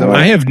exist, by the way?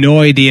 I have no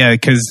idea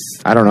because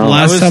I don't know.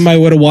 last time I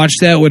would have watched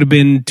that would have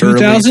been Early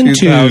 2002.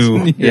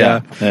 2000.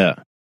 Yeah.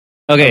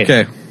 Okay.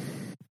 Okay.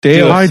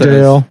 Dale Hi, says,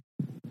 Dale.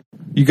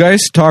 You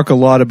guys talk a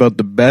lot about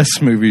the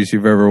best movies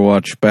you've ever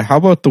watched, but how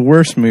about the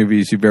worst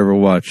movies you've ever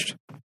watched?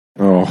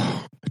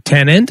 Oh,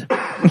 Tenant,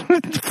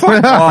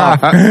 Fuck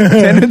off.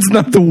 Tenant's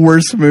not the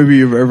worst movie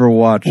you've ever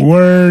watched.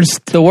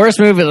 worst. The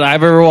worst movies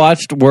I've ever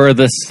watched were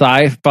the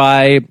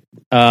sci-fi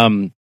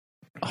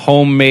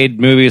homemade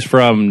movies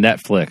from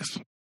Netflix.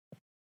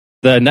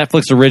 The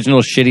Netflix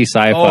original shitty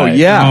sci-fi. Oh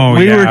yeah, Oh,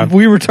 yeah.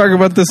 we were talking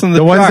about this in the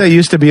the ones doc. that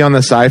used to be on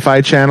the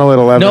Sci-Fi Channel at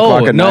 11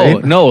 o'clock at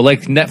night. No,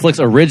 like Netflix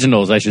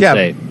originals, I should Yeah,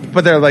 say.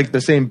 but they're like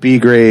the same B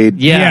grade.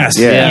 Yes,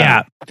 Yeah.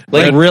 yeah.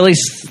 Like really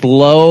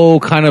slow,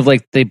 kind of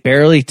like they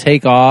barely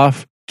take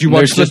off. Did you watch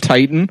There's the just-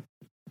 Titan?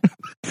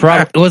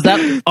 Was that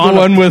The on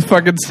one with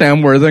fucking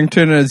Sam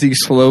Worthington as he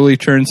slowly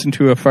turns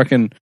into a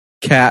fucking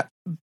cat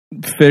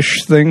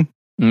fish thing.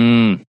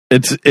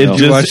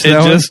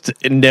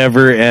 It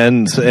never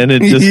ends, and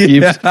it just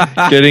keeps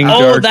getting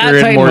Oh, darker that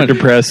and Titan more one.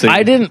 depressing.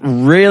 I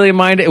didn't really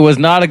mind it. It was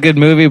not a good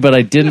movie, but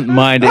I didn't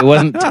mind it. It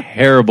wasn't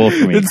terrible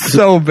for me. It's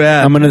so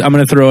bad. I'm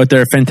gonna throw out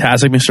there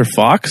Fantastic Mr.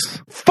 Fox.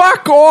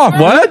 Fuck off!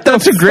 What?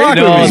 That's a great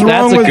No, movie. What's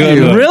that's wrong a with good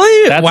you? one.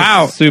 Really? That's a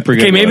wow. super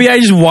good Okay, maybe one. I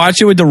just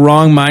watched it with the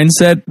wrong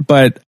mindset,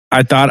 but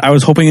I thought I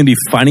was hoping it'd be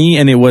funny,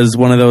 and it was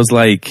one of those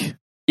like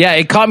Yeah,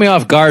 it caught me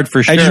off guard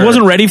for sure. I just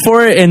wasn't ready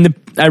for it, and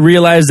I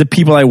realized the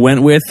people I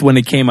went with when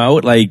it came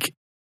out, like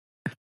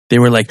they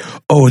were like,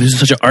 "Oh, this is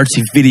such an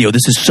artsy video.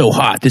 This is so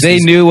hot." They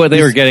knew what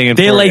they were getting in.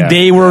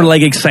 They were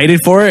like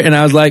excited for it, and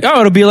I was like, "Oh,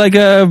 it'll be like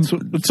a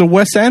It's a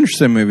Wes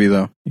Anderson movie,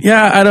 though.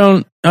 yeah." I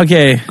don't.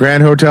 Okay,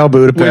 Grand Hotel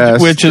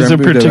Budapest. which is a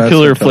Grand Budapest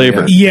particular Hotel,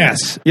 flavor.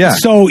 Yes. Yeah.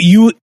 So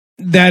you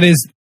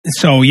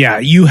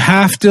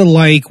have to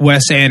like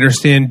Wes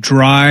Anderson,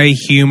 dry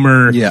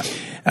humor. Yeah.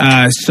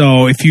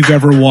 So if you've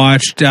ever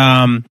watched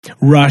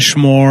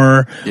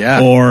Rushmore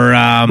Yeah. or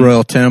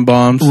Royal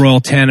Tenenbaums.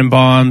 Royal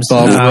Tenenbaums,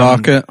 Bottle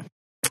Rocket.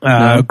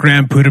 No.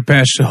 Grand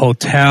Budapest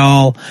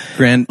Hotel,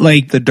 Grand,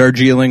 like the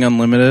Darjeeling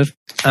Unlimited.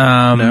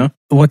 No.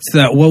 what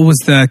was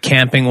the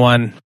camping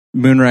one?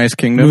 Moonrise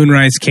Kingdom.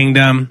 Moonrise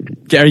Kingdom.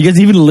 are you guys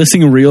even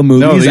listing real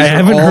movies? No, these I are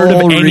haven't heard of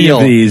all any real.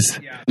 of these.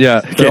 Yeah,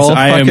 They're Okay, all so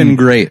I am- fucking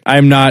great.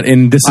 I'm not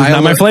in. This is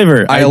not my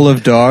flavor. Isle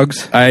of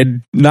Dogs.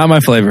 Not my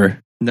flavor.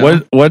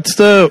 No. What's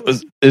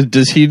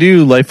does he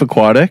do Life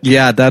Aquatic?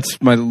 Yeah, that's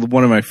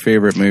one of my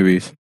favorite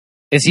movies.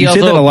 Is he You say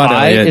also that a lot,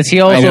 bi? Elliot. Is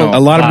he I know. also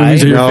A lot of bi?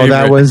 movies are your No, favorite.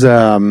 that was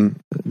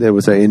there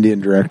was an Indian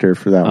director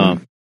for that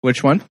one.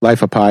 Which one?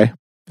 Life of Pi.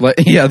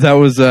 Yeah, that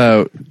was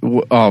oh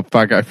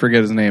fuck, I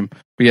forget his name.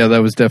 But yeah,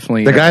 that was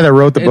definitely The guy that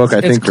wrote the book, I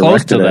It's think,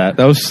 close to directed that. it.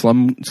 that was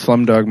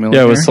Slumdog Millionaire.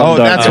 Yeah, it was Oh, Slumdog.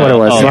 that's what it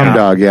was. Oh, yeah.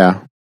 Slumdog,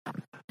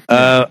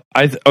 yeah.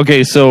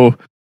 Okay, so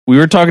we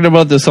were talking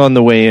about this on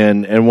the way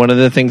in, and one of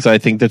the things I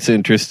think that's an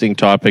interesting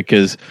topic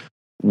is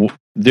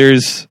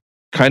there's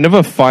kind of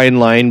a fine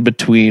line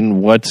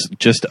between what's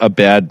just a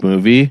bad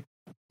movie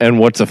and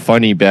what's a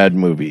funny bad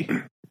movie,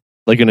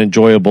 like an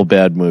enjoyable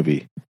bad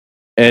movie.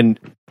 And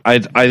I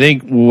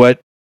think what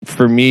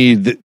for me,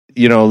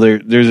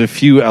 there's a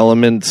few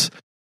elements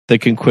that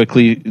can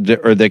quickly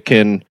or that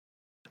can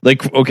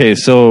like okay,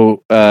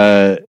 so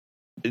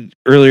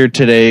earlier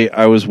today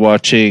I was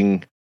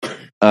watching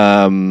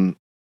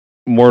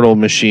Mortal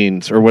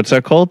Machines, or what's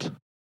that called?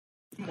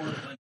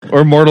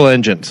 Or Mortal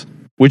Engines,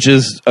 which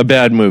is a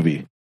bad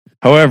movie.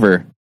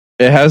 However,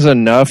 it has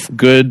enough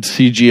good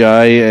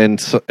CGI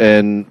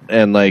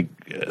and like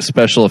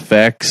special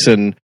effects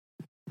and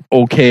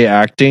okay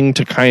acting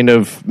to kind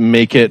of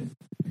make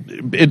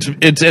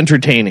it's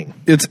entertaining.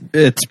 It's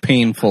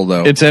painful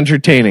though. It's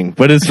entertaining,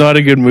 but it's not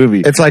a good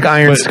movie. It's like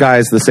Iron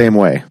Skies the same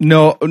way.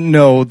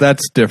 No,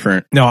 that's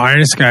different. No,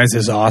 Iron Skies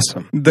is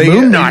awesome.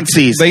 Moon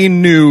Nazis. They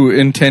knew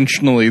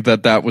intentionally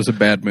that was a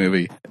bad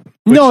movie.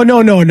 No.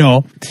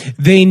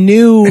 They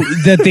knew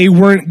that they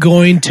weren't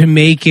going to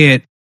make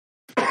it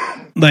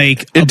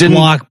like a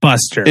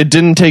blockbuster. It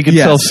didn't take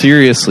itself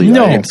seriously.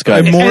 No, Iron Sky.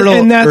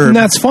 and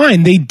that's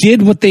fine. They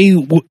did what they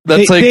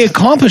they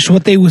accomplished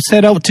what they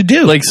set out to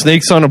do. Like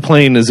Snakes on a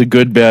Plane is a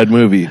good bad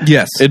movie.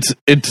 Yes, it's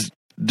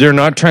they're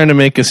not trying to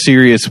make a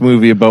serious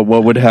movie about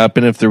what would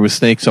happen if there was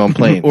snakes on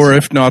planes or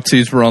if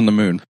Nazis were on the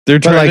moon. They're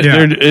trying.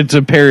 It's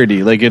a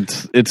parody. Like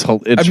it's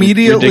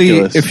immediately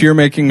ridiculous. if you're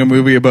making a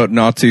movie about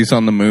Nazis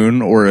on the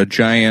moon or a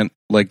giant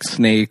like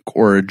snake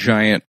or a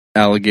giant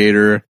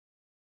alligator,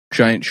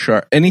 giant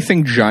shark,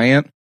 anything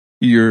giant,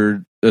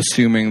 you're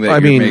assuming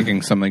that you're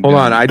making something. Hold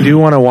on, I do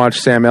want to watch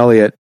Sam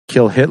Elliott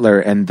kill Hitler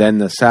and then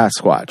the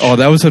Sasquatch. Oh,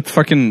 that was a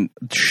fucking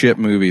shit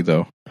movie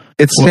though.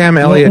 It's Sam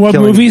Elliott. What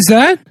killing, movie is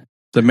that?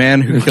 The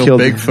man who killed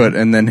Bigfoot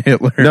and then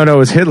Hitler. No, it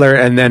was Hitler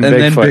and then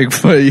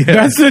Bigfoot. Yeah.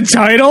 That's the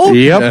title?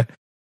 Yep. Yeah.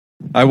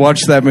 I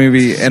watched that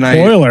movie and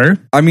Spoiler.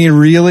 I mean,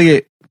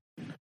 really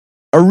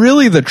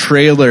the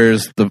trailer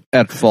is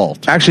at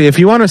fault. Actually, if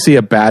you want to see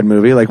a bad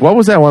movie, like what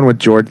was that one with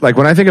George? Like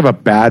when I think of a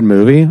bad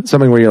movie,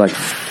 something where you're like,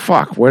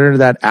 fuck, where did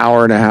that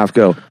hour and a half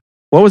go?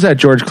 What was that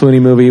George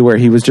Clooney movie where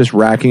he was just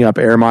racking up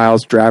air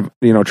miles,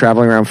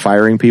 traveling around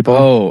firing people?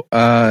 Oh,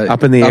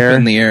 Up in the Air. Up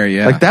in the Air,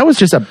 yeah. Like that was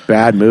just a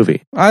bad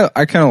movie. I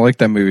kind of like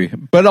that movie,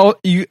 but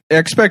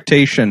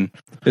expectation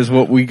is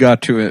what we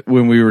got to it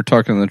when we were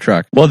talking on the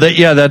truck. Well,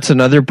 that's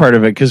another part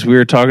of it because we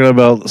were talking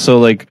about. So,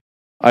 like,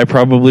 I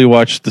probably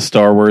watched the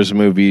Star Wars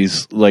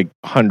movies like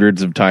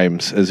hundreds of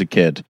times as a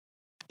kid.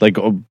 Like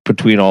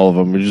between all of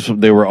them,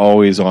 they were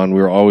always on.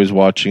 We were always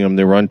watching them.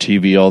 They were on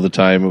TV all the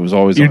time. It was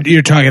always on.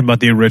 You're talking about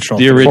the original,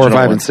 4,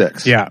 5, and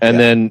 6. Yeah, and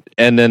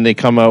then they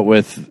come out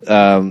with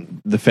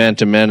the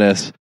Phantom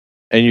Menace,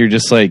 and you're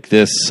just like,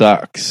 this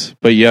sucks.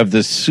 But you have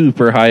this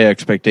super high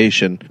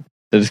expectation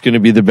that it's going to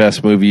be the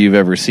best movie you've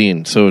ever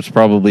seen. So it's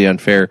probably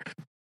unfair.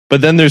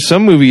 But then there's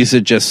some movies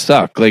that just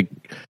suck. Like,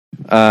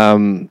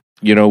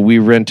 we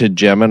rented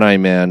Gemini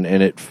Man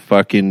and it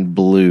fucking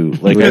blew.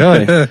 Like,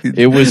 really?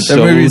 It was that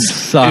movie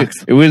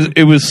sucks. It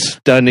was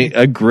stunning,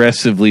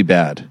 aggressively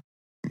bad.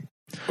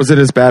 Was it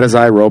as bad as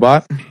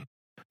iRobot?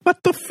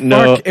 What the fuck,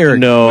 No, Eric?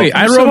 no. Wait,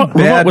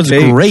 iRobot was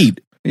takes. great.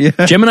 Yeah.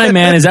 Gemini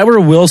Man, is that where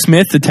Will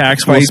Smith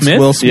attacks Will Fights Smith?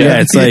 Will Smith.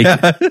 Yeah, it's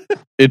like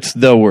It's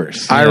the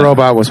worst.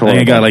 iRobot was I horrible.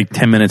 think I got like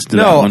 10 minutes to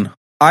that No, one.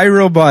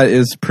 iRobot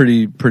is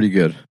pretty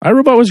good.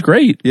 iRobot was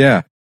great.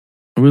 Yeah.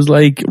 It was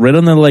like right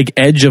on the like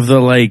edge of the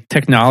like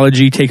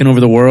technology taking over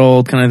the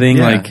world kind of thing.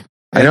 Yeah. Like,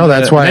 I know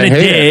that's why I and it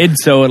hate it. did.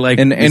 So it like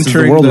And this is the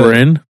entering world the- we're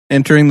in.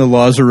 Entering the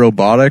laws of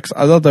robotics.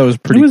 I thought that was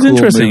pretty It was cool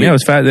interesting. movie. Yeah, it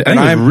was fat. I think it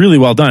I'm- was really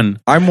well done.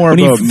 I'm more When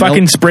he about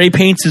fucking spray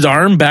paints his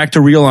arm back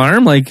to real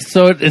arm, like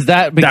So is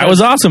that because that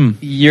was awesome.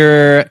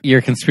 your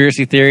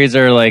conspiracy theories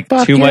are like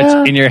Fuck too yeah.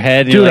 much in your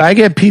head? And Dude, you're like, I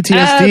get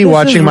PTSD this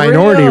watching is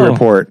Minority real.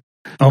 Report.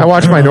 I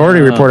watched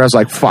Minority Report. I was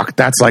like, fuck,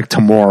 that's like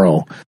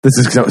tomorrow. This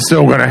is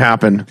still going to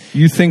happen.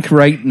 You think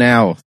right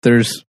now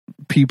there's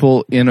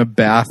people in a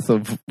bath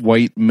of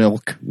white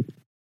milk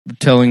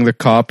telling the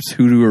cops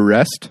who to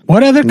arrest?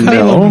 What other kind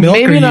No. of milk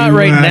maybe are not you,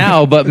 right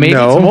now, but maybe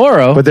No,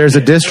 tomorrow. But there's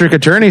a district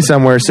attorney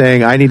somewhere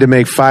saying, I need to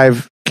make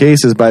 5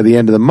 cases by the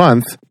end of the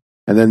month.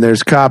 And then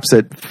there's cops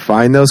that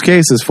find those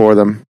cases for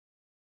them.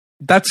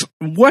 That's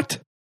what?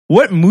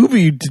 What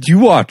movie did you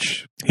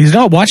watch? He's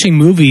not watching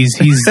movies.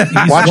 He's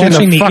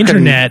watching the fucking-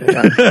 internet.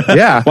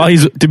 Yeah. Well,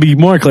 he's to be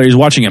more clear, he's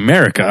watching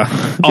America.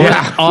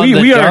 Yeah. On We-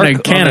 the we are dark, in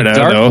Canada, on the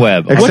dark though.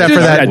 web. What Except is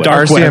for that that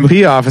dark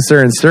RCMP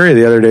officer in Surrey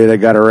the other day that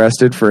got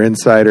arrested for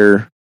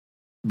insider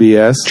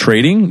BS.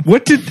 Trading?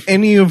 What did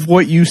any of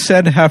what you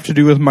said have to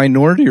do with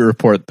Minority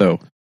Report, though?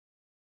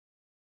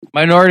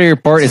 Minority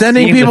Report is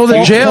Sending seeing people the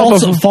to jail.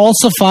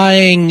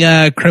 Falsifying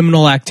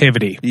criminal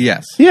activity.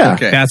 Yes. Yeah.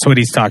 Okay. That's what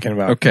he's talking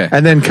about. Okay.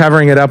 And then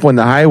covering it up when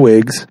the high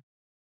wigs,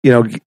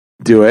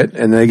 do it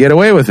and they get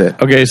away with it.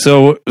 Okay,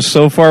 so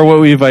far what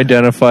we've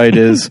identified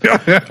is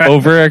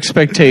over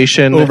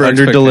expectation,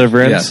 under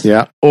deliverance,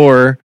 Yeah.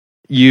 or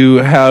you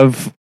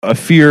have a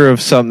fear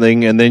of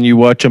something and then you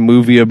watch a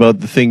movie about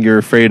the thing you're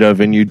afraid of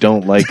and you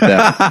don't like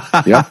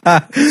that.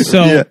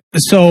 Yep.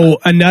 So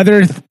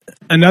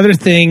another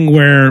thing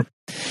where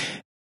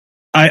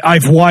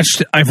I've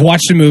watched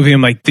a movie.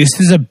 I'm like, this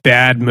is a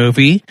bad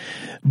movie,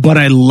 but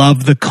I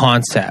love the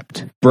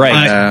concept.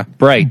 Bright.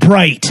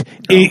 Bright.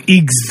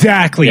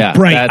 Exactly. Yeah,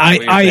 Bright.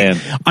 that's what you're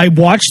saying.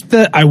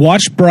 I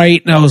watched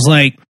Bright and I was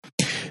like,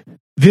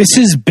 this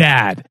is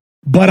bad,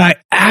 but I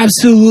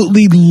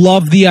absolutely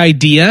love the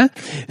idea.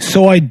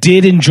 So I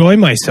did enjoy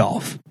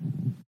myself.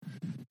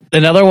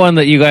 Another one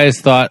that you guys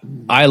thought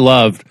I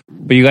loved,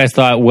 but you guys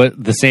thought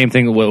the same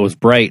thing. What was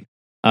Bright?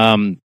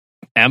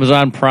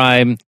 Amazon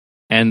Prime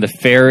and the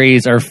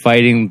fairies are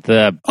fighting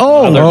the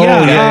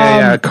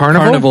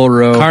Carnival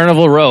Row.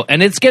 Carnival Row,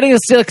 and it's getting a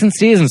second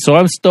season. So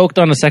I'm stoked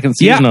on a second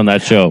season on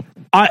that show.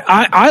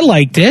 I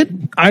liked it.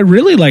 I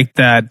really liked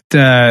that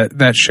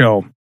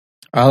show.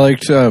 I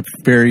liked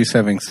fairies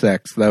having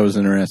sex. That was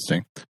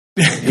interesting.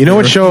 You know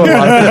what show?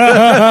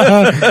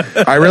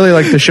 I really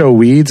like the show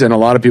Weeds, and a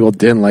lot of people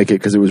didn't like it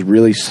because it was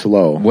really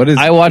slow.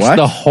 I watched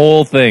the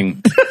whole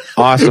thing.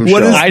 Awesome show.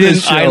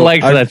 I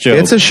liked that show.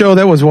 It's a show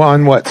that was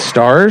on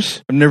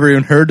Stars? I've never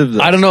even heard of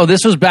this. I don't know.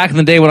 This was back in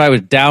the day when I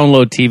would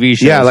download TV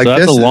shows. Yeah, like so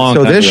that's this. a long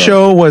So time this ago.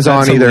 show was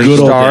That's on a either good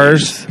old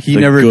Stars. He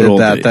never did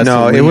that. That's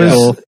No,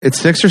 it's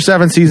 6 or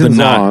 7 seasons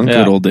long,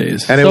 Good old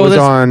days. and it So was this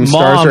on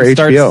Stars mom or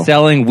starts HBO.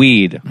 selling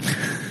weed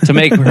to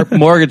make her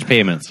mortgage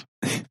payments.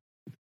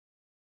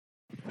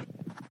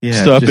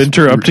 Yeah, Stop just-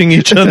 interrupting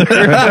each other.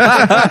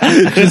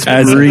 As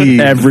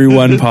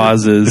everyone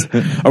pauses.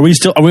 Are we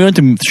on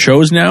to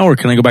shows now, or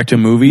can I go back to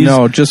movies?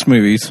 No, just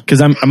movies.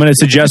 Because I'm going to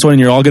suggest one, and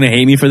you're all going to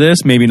hate me for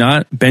this. Maybe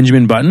not.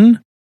 Benjamin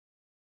Button.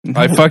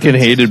 I fucking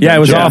hated Yeah, it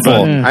was Benjamin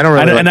awful. Button. I don't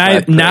really. And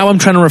like that. now I'm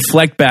trying to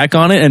reflect back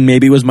on it, and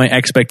maybe it was my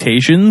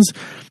expectations.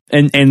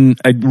 And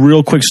a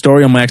real quick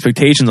story on my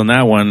expectations on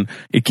that one.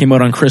 It came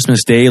out on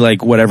Christmas Day,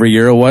 like whatever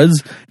year it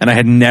was, and I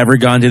had never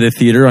gone to the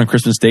theater on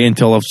Christmas Day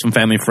until some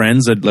family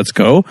friends said, "Let's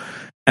go."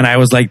 And I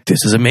was like, "This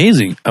is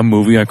amazing! A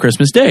movie on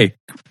Christmas Day,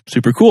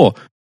 super cool."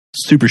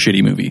 Super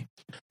shitty movie.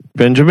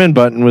 Benjamin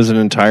Button was an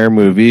entire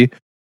movie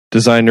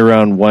designed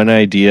around one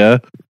idea,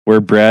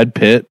 where Brad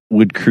Pitt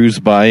would cruise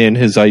by in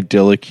his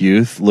idyllic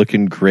youth,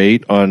 looking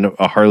great on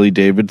a Harley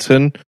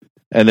Davidson.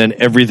 And then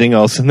everything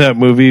else in that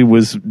movie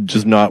was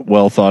just not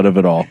well thought of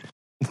at all.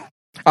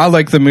 I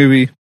like the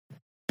movie,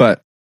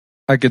 but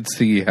I could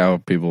see how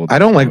people. I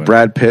don't like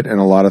Brad Pitt in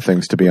a lot of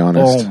things, to be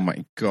honest. Oh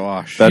my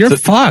gosh, You're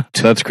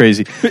fucked. That's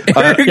crazy.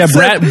 Yeah,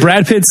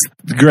 Brad Pitt's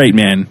great,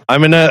 man.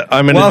 I'm gonna.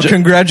 Well,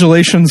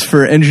 congratulations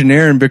for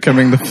engineering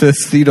becoming the 5th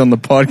seat on the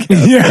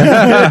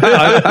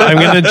podcast. I'm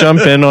gonna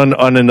jump in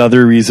on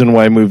another reason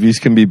why movies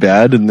can be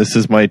bad, and this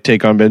is my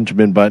take on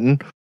Benjamin Button,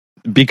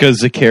 because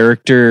the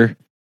character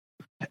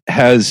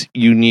has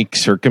unique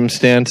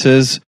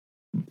circumstances,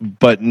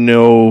 but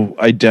no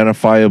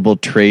identifiable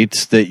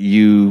traits that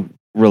you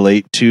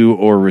relate to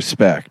or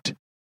respect.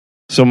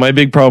 So my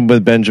big problem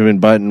with Benjamin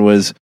Button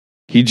was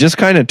he just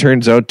kind of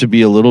turns out to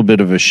be a little bit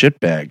of a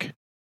shitbag.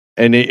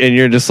 And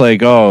you're just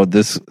like, oh,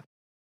 this,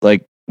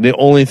 like, the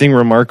only thing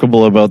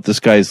remarkable about this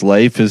guy's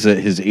life is that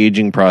his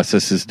aging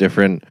process is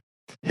different.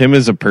 Him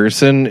as a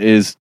person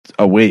is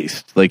a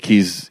waste. Like,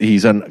 he's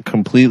a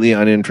completely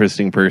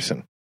uninteresting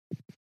person.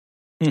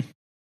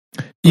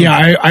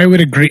 Yeah, I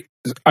would agree.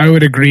 I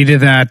would agree to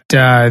that.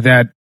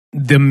 That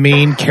the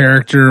main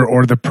character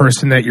or the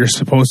person that you're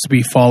supposed to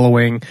be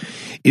following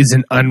is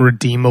an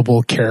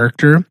unredeemable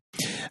character.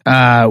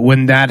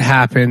 When that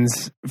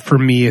happens, for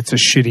me, it's a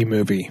shitty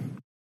movie.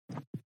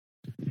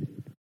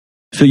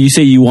 So you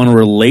say you want to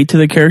relate to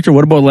the character?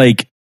 What about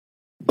like,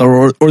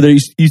 or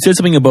you said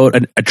something about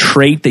a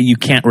trait that you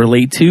can't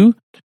relate to?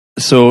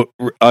 So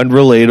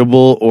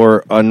unrelatable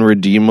or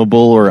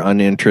unredeemable or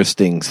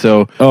uninteresting.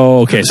 So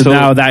okay. So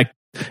now that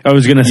I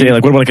was gonna say,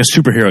 like, what about like a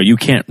superhero? You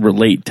can't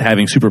relate to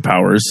having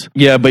superpowers.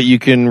 Yeah, but you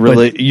can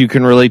relate. You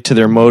can relate to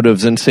their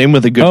motives, and same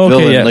with a good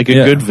villain. Yeah, like a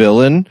good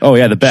villain. Oh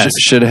yeah, the best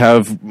should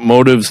have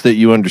motives that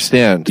you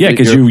understand. Yeah,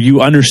 because you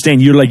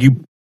understand. You're like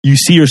you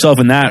see yourself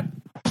in that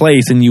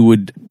place, and you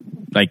would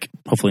like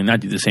hopefully not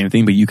do the same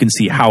thing, but you can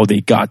see how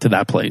they got to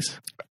that place.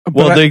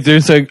 Well,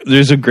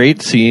 there's a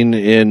great scene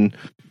in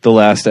the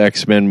last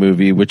X-Men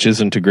movie, which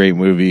isn't a great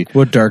movie.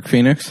 What, Dark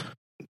Phoenix?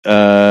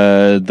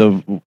 I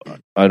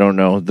don't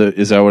know.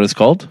 Is that what it's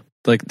called?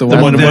 Like the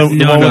one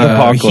with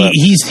Apocalypse.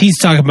 He's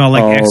talking about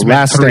like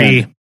X-Men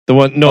 3. The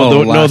one,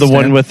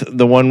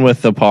 the one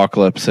with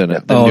Apocalypse in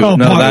it. That's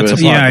Apocalypse.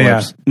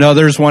 Yeah. No,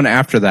 there's one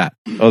after that.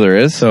 Oh, there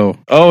is. So,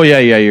 yeah,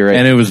 you're right.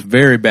 And it was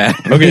very bad.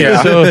 Okay,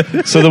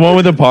 so the one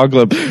with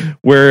Apocalypse,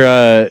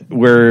 where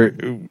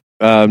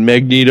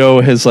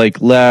Magneto has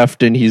like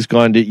left and he's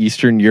gone to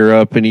Eastern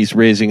Europe and he's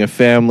raising a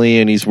family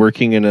and he's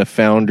working in a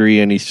foundry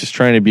and he's just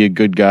trying to be a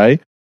good guy.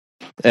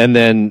 And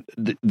then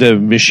the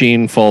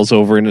machine falls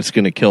over and it's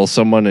going to kill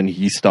someone and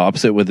he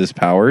stops it with his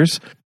powers.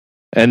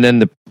 And then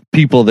the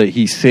people that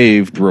he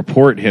saved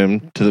report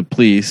him to the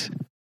police.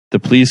 The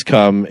police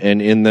come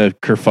and in the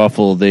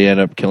kerfuffle, they end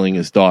up killing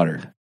his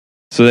daughter.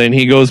 So then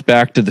he goes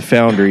back to the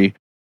foundry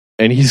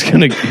and he's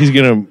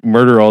gonna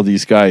murder all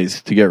these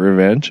guys to get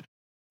revenge.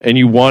 And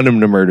you want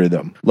him to murder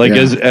them, like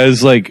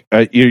as like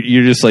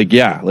you're just like,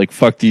 yeah, like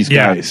fuck these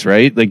guys,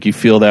 right? Like you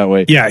feel that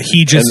way. Yeah,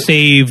 he just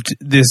saved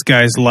this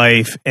guy's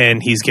life,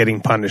 and he's getting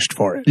punished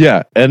for it.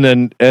 Yeah, and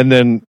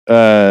then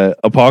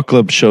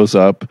Apocalypse shows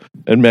up,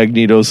 and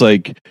Magneto's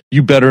like,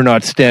 "You better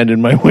not stand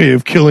in my way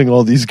of killing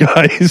all these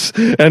guys."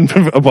 And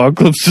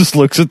Apocalypse just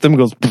looks at them,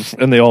 goes,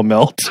 and they all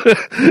melt.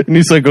 And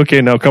he's like,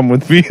 "Okay, now come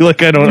with me."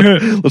 Like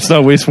let's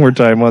not waste more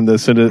time on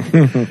this. And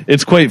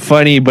it's quite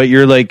funny, but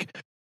you're like.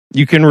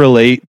 You can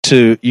relate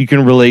to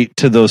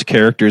those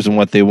characters and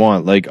what they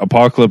want. Like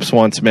Apocalypse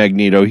wants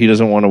Magneto. He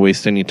doesn't want to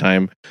waste any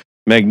time.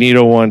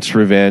 Magneto wants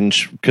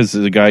revenge because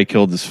the guy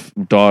killed his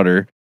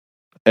daughter.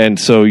 And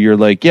so you're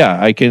like, yeah,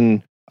 I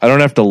don't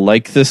have to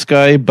like this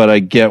guy, but I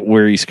get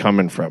where he's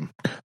coming from.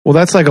 Well,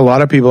 that's like a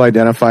lot of people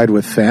identified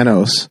with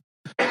Thanos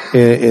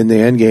in the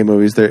Endgame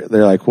movies. They're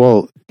like,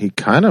 well, he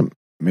kind of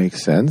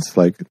makes sense.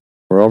 Like,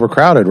 we're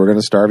overcrowded. We're going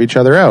to starve each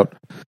other out.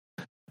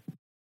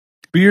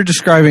 But you're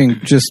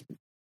describing just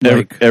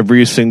like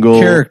every single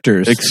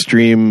characters,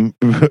 extreme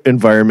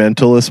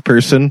environmentalist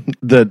person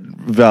that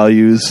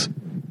values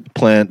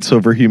plants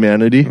over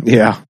humanity.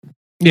 Yeah.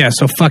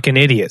 So fucking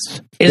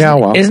idiots.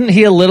 Isn't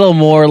he a little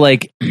more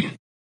like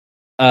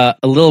a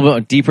little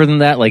bit deeper than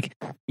that? Like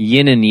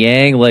yin and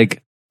yang.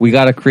 Like we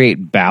got to create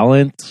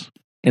balance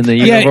in the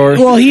universe.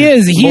 Well, he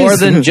is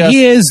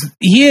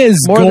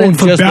going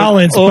for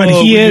balance, but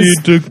he is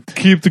need to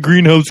keep the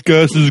greenhouse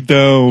gases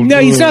down. No,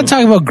 he's not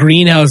talking about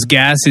greenhouse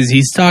gases.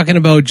 He's talking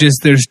about just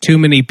there's too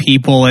many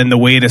people, and the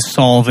way to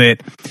solve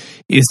it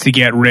is to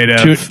get rid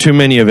of too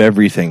many of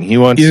everything. He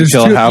wants to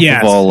kill half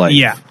of all life.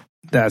 Yeah,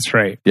 that's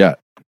right. Yeah.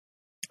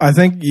 I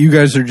think you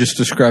guys are just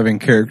describing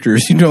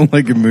characters you don't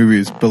like in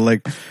movies, but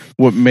like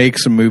what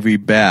makes a movie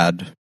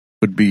bad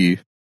would be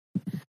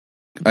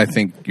I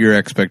think your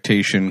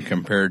expectation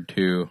compared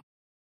to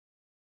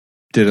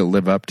did it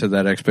live up to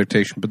that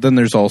expectation? But then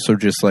there's also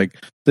just like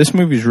this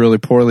movie's really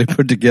poorly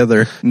put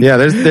together. Yeah,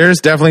 there's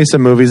definitely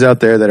some movies out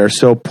there that are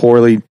so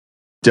poorly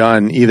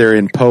done, either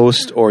in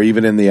post or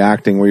even in the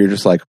acting, where you're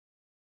just like,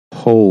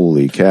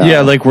 holy cow.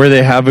 Yeah, like where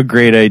they have a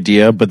great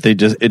idea, but it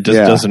just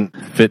doesn't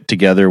fit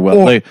together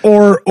well.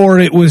 Or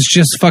it was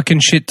just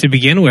fucking shit to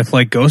begin with,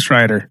 like Ghost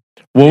Rider.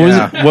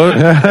 What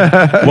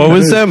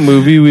was that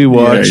movie we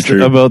watched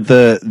about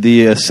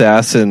the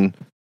assassin?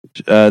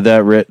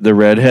 The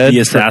redhead, the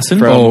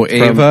assassin.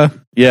 Ava.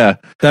 Yeah,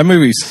 that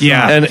movie's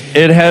and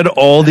it had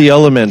all the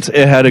elements.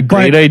 It had a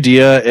great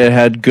idea. It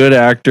had good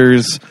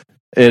actors.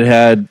 It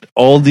had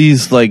all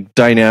these like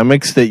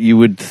dynamics that you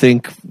would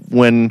think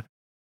when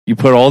you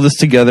put all this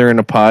together in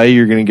a pie,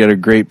 you're going to get a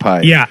great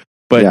pie. Yeah.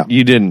 But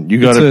you didn't. You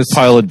got a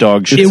pile of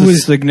dog shit. It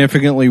was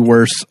significantly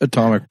worse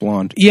Atomic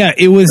Blonde. Yeah,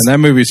 it was. And that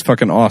movie's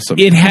fucking awesome.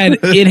 It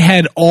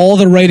had all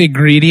the right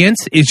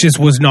ingredients. It just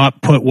was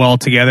not put well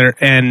together.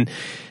 And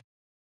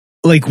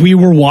like we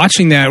were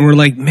watching that, and we're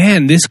like,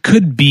 man, this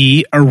could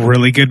be a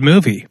really good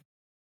movie,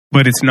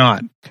 but it's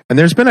not. And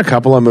there's been a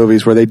couple of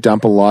movies where they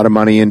dump a lot of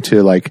money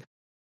into like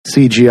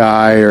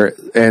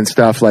CGI and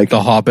stuff like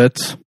The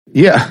Hobbits.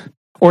 Yeah.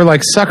 Or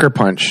like Sucker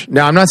Punch.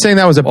 Now, I'm not saying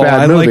that was a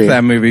bad movie. I like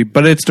that movie,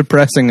 but it's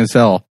depressing as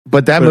hell.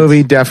 But that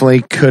movie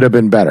definitely could have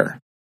been better.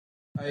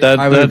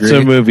 That's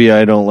a movie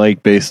I don't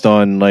like based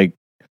on like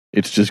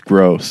it's just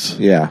gross.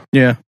 Yeah.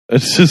 Yeah.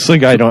 It's just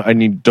like I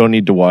don't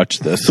need to watch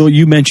this. So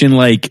you mentioned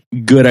like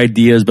good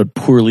ideas but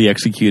poorly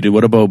executed.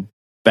 What about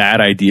bad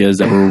ideas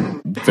that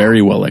were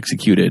very well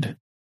executed?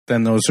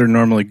 Then those are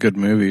normally good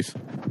movies.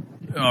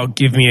 Oh,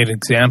 give me an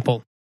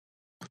example.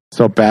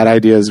 So bad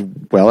ideas,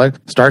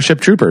 Starship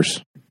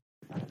Troopers.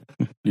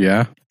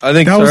 Yeah. I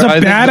think that was a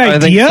bad idea. I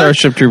think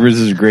Starship Troopers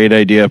is a great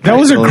idea. That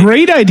was a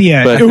great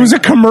idea. It was a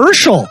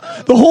commercial.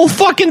 The whole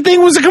fucking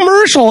thing was a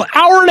commercial.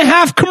 Hour and a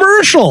half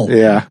commercial.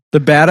 Yeah. The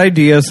bad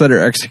ideas that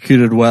are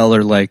executed well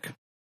are like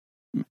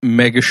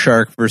Mega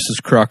Shark versus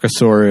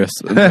Crocosaurus.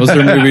 Those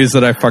are movies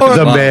that I fucking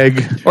love. Meg.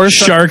 Or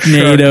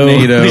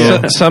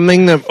Sharknado.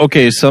 Something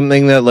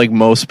that like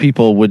most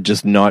people would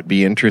just not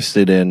be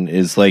interested in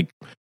is like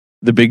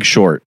The Big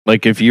Short.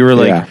 Like if you were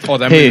like,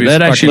 hey,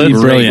 that actually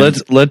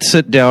brilliant. Let's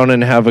sit down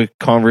and have a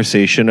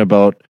conversation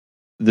about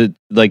the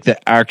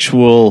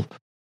actual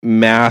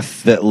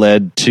math that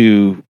led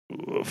to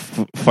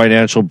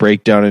financial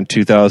breakdown in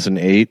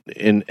 2008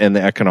 and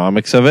the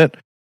economics of it.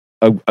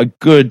 A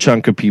good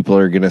chunk of people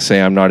are going to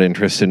say, I'm not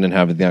interested in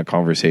having that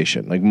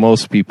conversation. Like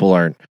most people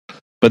aren't.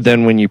 But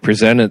then when you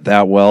present it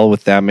that well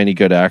with that many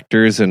good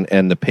actors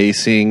and the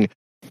pacing,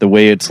 the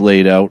way it's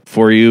laid out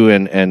for you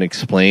and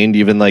explained,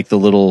 even like the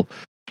little,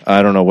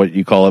 I don't know what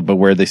you call it, but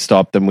where they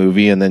stop the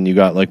movie and then you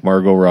got like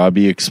Margot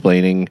Robbie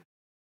explaining,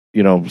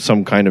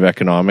 some kind of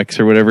economics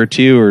or whatever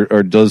to you,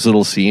 or those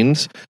little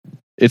scenes.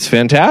 It's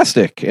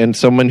fantastic. And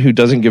someone who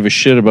doesn't give a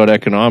shit about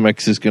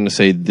economics is going to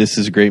say, this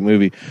is a great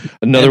movie.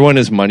 Another one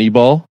is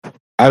Moneyball.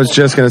 I was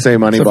just going to say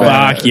Moneyball.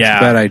 Fuck yeah.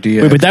 Bad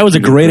idea. Wait, but that was a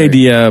great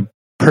idea,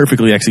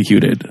 perfectly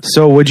executed.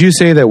 So would you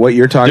say that what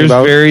you're talking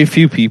about... There's very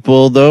few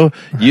people, though.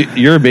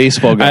 You're a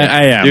baseball guy.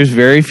 I am. There's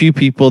very few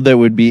people that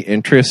would be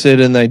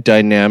interested in the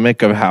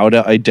dynamic of how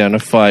to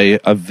identify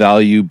a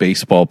value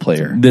baseball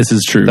player. This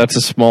is true. That's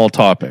a small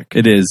topic.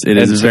 It is. It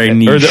is very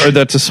niche. Or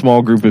that's a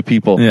small group of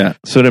people. Yeah.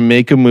 So to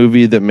make a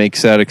movie that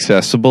makes that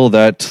accessible,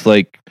 that's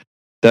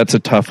a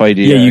tough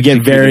idea. Yeah, you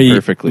get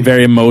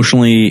very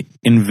emotionally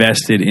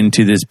invested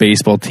into this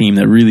baseball team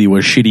that really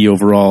was shitty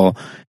overall,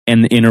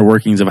 and the inner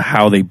workings of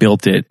how they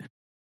built it,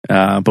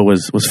 but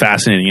was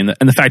fascinating.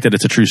 And the fact that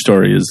it's a true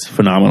story is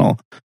phenomenal.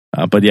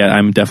 But yeah,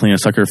 I'm definitely a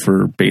sucker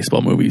for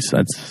baseball movies.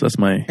 That's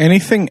my...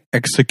 Anything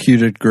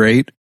executed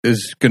great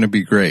is going to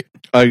be great.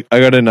 I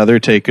got another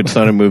take. It's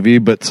not a movie,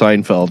 but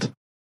Seinfeld.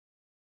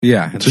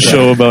 Yeah, it's a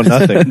show about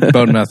nothing.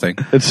 About nothing.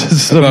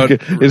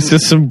 It's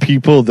just some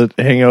people that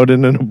hang out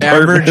in an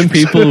apartment. Average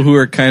people who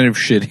are kind of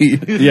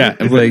shitty.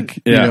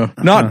 Yeah,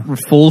 not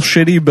full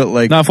shitty, but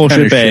like not full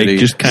shitbag.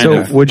 Just kind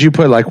of. So, would you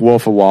put like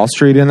Wolf of Wall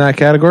Street in that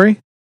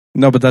category?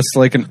 No, but that's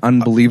like an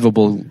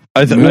unbelievable.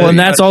 And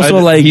that's also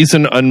like he's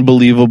an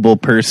unbelievable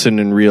person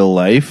in real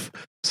life.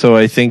 So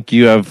I think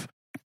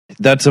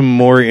that's a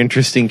more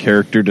interesting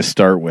character to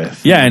start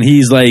with. Yeah, and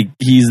he's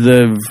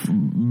the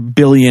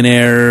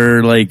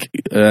billionaire, like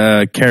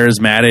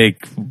charismatic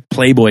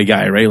playboy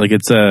guy, right? Like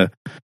it's a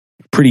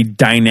pretty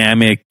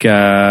dynamic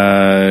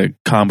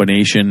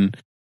combination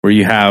where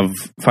you have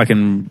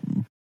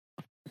fucking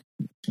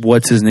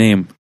what's his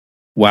name?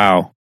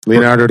 Wow,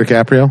 Leonardo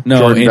DiCaprio. No,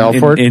 Jordan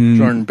Belfort.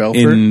 Jordan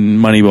Belfort in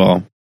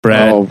Moneyball.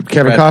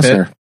 Kevin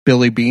Costner. Pitt,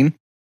 Billy Bean.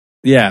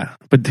 Yeah,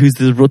 but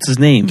what's his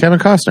name? Kevin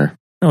Costner.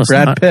 No, it's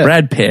not.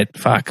 Brad Pitt.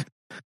 Fuck.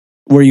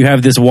 Where you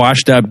have this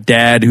washed up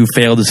dad who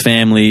failed his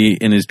family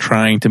and is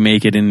trying to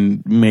make it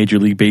in Major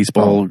League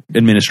Baseball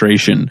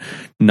administration.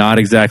 Not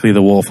exactly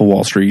the Wolf of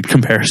Wall Street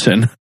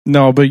comparison.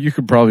 No, but you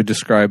could probably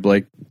describe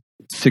like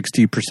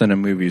 60% of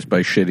movies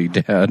by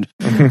shitty dad.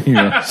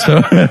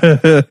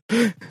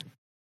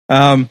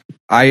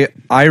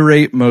 I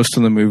rate most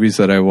of the movies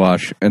that I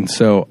watch, and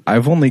so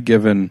I've only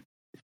given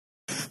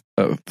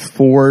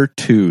 4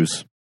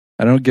 2s.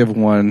 I don't give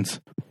 1s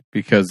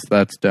because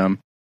that's dumb.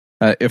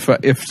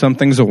 If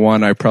something's a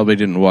 1, I probably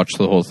didn't watch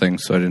the whole thing,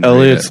 so I didn't.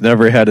 Elliot's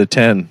never had a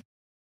 10,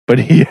 but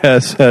he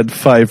has had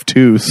 5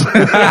 2s.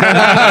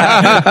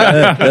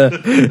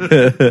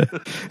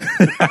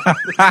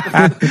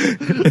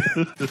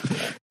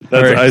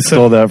 I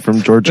stole that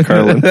from George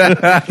Carlin.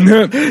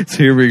 So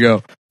here we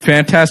go.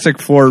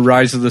 Fantastic Four: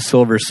 Rise of the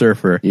Silver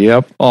Surfer.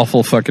 Yep.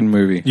 Awful fucking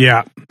movie.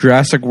 Yeah.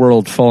 Jurassic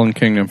World: Fallen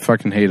Kingdom.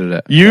 Fucking hated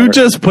it. You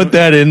just put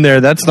that in there.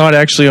 That's not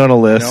actually on a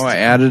list. No, I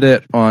added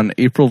it on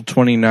April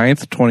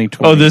 29th,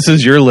 2020. Oh, this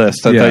is your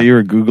list. I thought you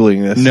were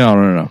Googling this.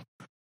 No.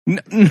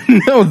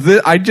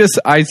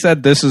 I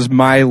said this is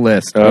my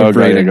list Oh, of got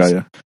you, ratings. got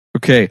you.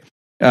 Okay.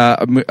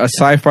 A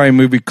sci-fi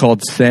movie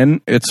called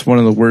Sin. It's one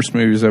of the worst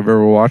movies I've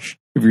ever watched.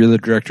 If you're the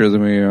director of the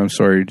movie, I'm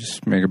sorry.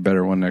 Just make a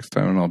better one next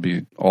time and I'll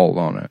be all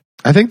on it.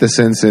 I think the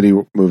Sin City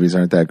movies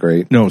aren't that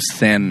great. No,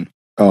 Sen.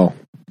 Oh.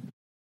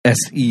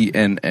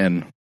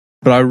 Senn.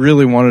 But I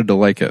really wanted to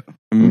like it.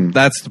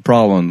 That's the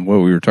problem,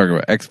 what we were talking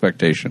about,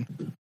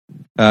 expectation.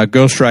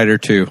 Ghost Rider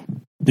 2.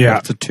 Yeah.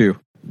 That's a 2.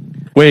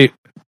 Wait.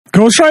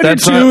 Ghost Rider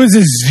 2 is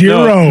a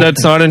 0. No,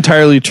 that's not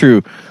entirely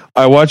true.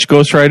 I watched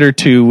Ghost Rider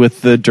 2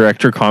 with the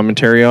director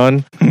commentary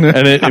on,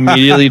 and it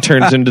immediately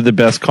turns into the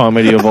best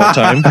comedy of all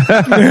time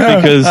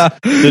because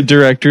the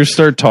directors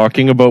start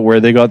talking about where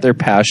they got their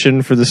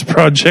passion for this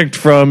project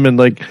from, and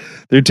like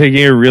they're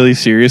taking it really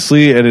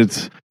seriously, and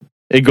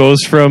it goes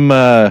from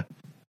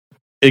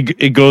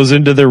it goes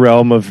into the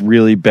realm of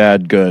really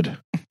bad good.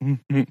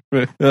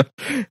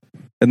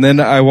 And then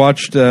I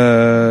watched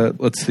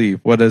let's see,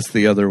 what is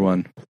the other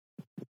one?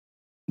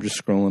 I'm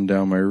just scrolling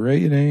down my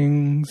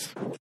ratings.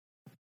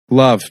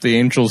 Love, the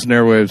Angels and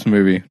Airwaves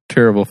movie.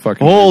 Terrible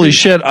fucking Holy movie.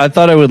 shit, I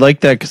thought I would like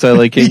that because I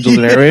like Angels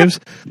and Airwaves.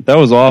 That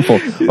was awful.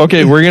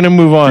 Okay, we're going to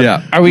move on.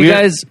 Yeah. Are we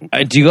guys,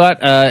 do you got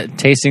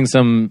tasting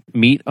some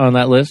meat on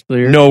that list?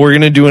 No, we're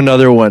going to do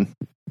another one.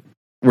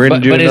 We're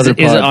going to do but another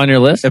is it on your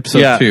list?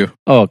 Episode 2.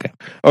 Oh, okay.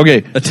 Okay.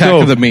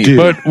 Attack of the Meat.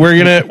 But we're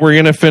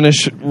gonna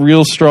finish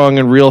real strong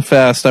and real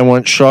fast. I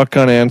want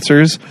shotgun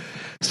answers.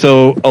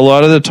 So a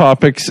lot of the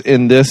topics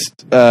in this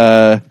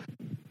have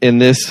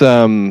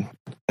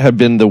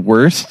been the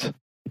worst.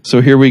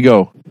 So here we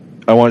go.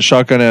 I want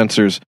shotgun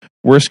answers.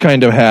 Worst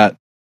kind of hat.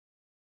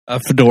 A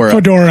fedora.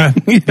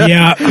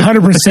 Yeah,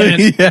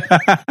 100%.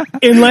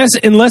 Yeah.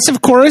 Unless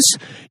of course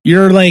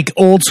you're like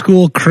old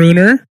school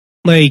crooner,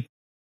 like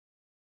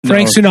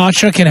Frank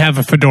Sinatra can have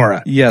a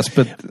fedora. Yes,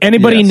 but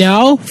Anybody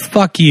now?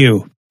 Fuck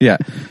you. Yeah.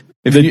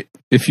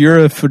 If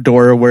you're a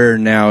fedora wearer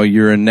now,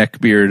 you're a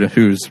neckbeard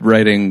who's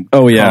writing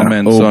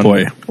comments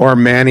on Or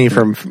Manny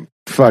from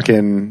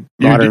fucking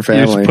Modern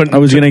Family. I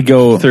was going to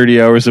go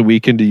 30 hours a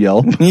week into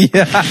Yelp.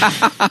 Yeah.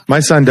 My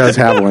son does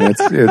have one.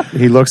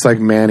 He looks like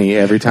Manny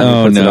every time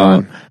he puts it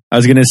on. I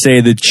was gonna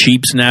say the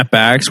cheap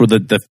snapbacks where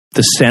the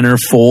center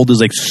fold is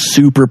like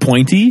super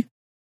pointy.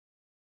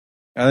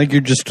 I think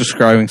you're just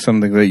describing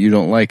something that you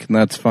don't like, and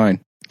that's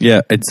fine.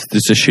 Yeah, it's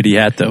just a shitty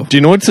hat though. Do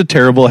you know what's a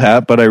terrible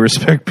hat, but I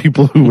respect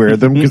people who wear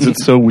them because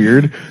it's so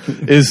weird?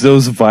 Is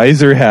those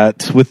visor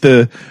hats with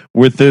the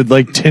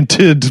like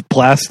tinted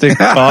plastic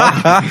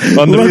top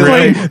on the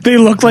brim. They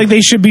look like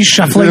they should be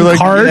shuffling They're like,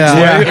 cards.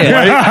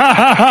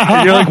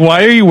 Yeah. You're like,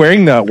 why are you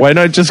wearing that? Why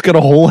not just get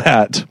a whole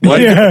hat? Why,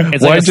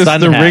 It's why like a just sun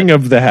the hat. ring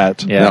of the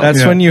hat? Yeah.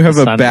 That's when you have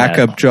a Sun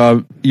backup hat.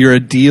 job. You're a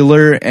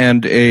dealer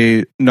and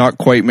a not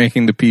quite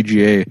making the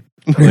PGA.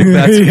 Like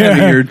that's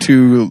kind of your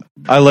two.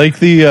 I like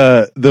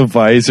the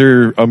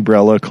visor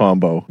umbrella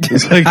combo.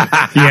 It's like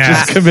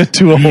just commit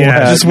to a whole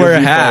hat. Just wear You'll a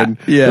be hat. fine.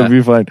 Yeah. You'll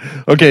be fine.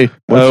 Okay,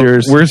 What's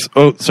yours? Where's?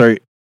 Oh, sorry.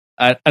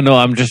 I know.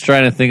 I'm just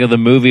trying to think of the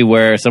movie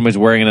where somebody's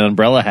wearing an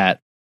umbrella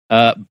hat.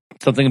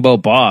 Something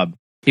about Bob.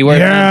 He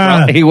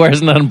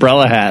wears an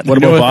umbrella hat. What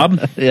about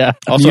Bob? Yeah.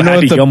 Also, You know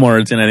Happy what the- Gilmore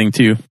is in, I think,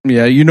 too.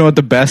 Yeah, you know what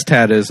the best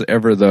hat is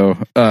ever though?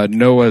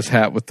 Noah's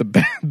hat with the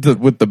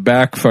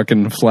back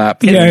fucking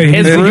flap. Yeah,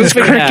 His his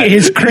roofing hat.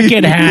 his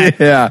cricket hat.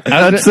 Yeah,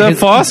 That's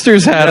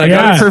Foster's hat. I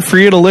got it for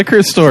free at a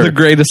liquor store. the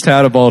greatest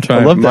hat of all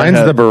time. I love that Mine's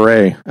hat. the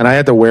beret, and I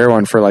had to wear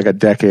one for like a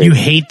decade. You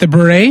hate the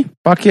beret?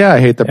 Fuck yeah,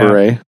 I hate the Yeah.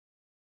 beret.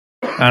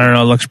 I don't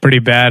know. It looks pretty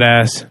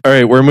badass. All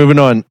right, we're moving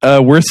on.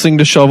 Worst thing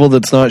to shovel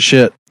that's not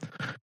shit.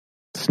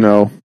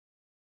 Snow.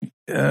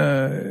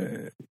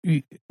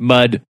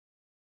 Mud.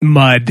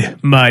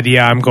 Mud.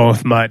 Yeah, I'm going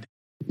with mud.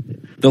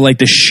 The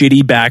shitty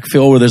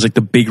backfill where there's like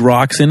the big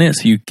rocks in it,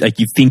 so you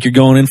think you're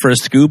going in for a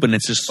scoop, and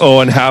it's just Oh,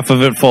 and half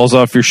of it falls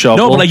off your shovel.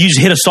 no, but like you just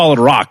hit a solid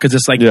rock because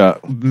it's like Yeah.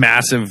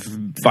 massive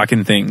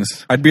fucking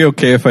things. I'd be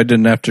okay if I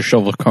didn't have to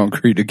shovel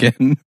concrete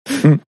again.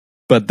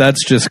 But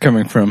that's just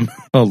coming from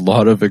a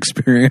lot of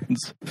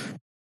experience.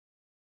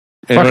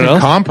 Anyone Fucking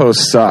else?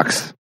 compost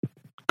sucks.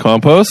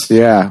 Compost?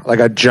 Yeah, like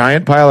a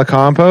giant pile of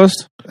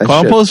compost. That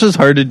Compost is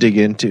hard to dig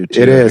into. Too,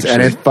 shit, it is,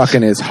 actually. and it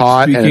fucking is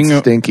hot and Speaking it's of-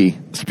 stinky.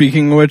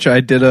 Speaking of which, I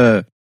did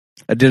a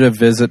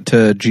visit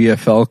to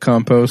GFL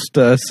compost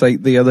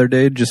site the other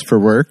day just for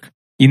work.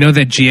 You know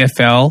that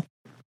GFL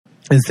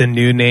is the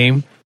new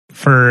name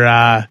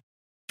for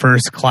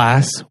first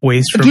class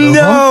waste removal.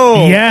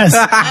 No! Yes.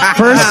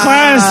 First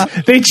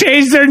class. They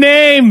changed their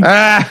name.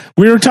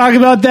 We were talking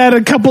about that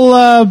a couple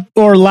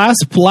or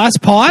last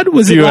pod?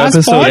 Was it Few last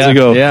episodes pod?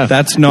 ago. Yeah.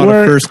 That's not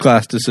We're- a first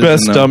class decision.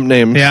 Best though. dump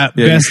names. Yeah,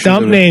 Yeah, you best should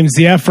dump have- names.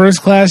 Yeah,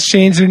 first class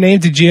changed their name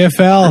to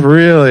GFL.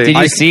 Really? Did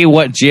you see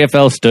what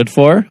GFL stood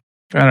for?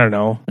 I don't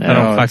know. I No,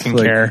 don't it's fucking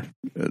like- care.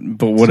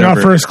 But It's whatever.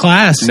 not first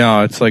class.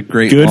 No, it's like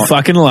great. Good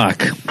fucking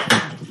luck.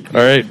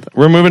 All right,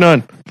 we're moving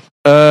on.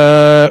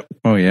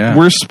 Oh yeah.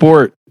 We're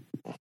sport.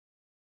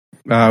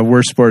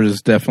 Worst sport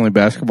is definitely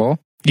basketball.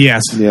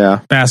 Yes. Yeah.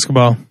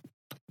 Basketball.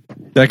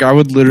 Like I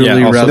would literally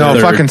Yeah, also-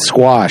 rather. No, fucking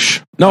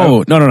squash.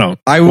 No.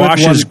 I would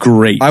Squash is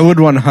great. I would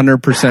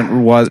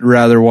 100%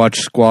 rather watch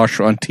squash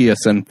on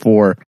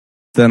TSN4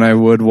 than I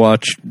would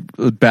watch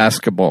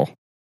basketball.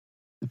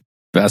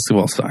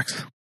 Basketball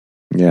sucks.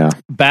 Yeah.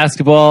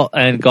 Basketball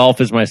and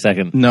golf is my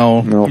second. No.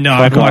 No, No,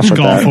 fuck I'd watch off with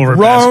golf that. over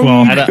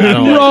Wrong. basketball. I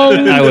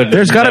don't like, I would.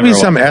 There's got to be never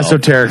some watch golf.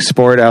 esoteric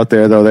sport out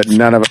there though that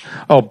none of.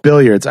 Oh,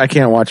 billiards. I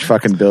can't watch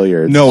fucking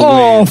billiards. No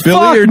Oh, way. fuck,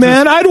 Billiards is-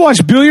 man. I'd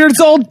watch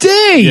billiards all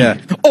day. Yeah.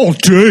 All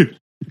day.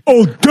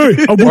 All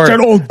day. I watch that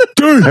all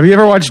day. Have you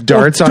ever watched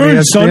darts on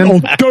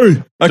ESPN?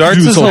 day. Darts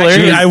is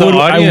hilarious. I The would-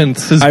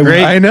 audience is I would-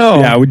 great. I know.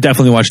 Yeah, I would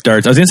definitely watch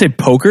darts. I was gonna say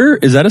poker.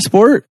 Is that a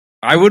sport?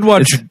 I would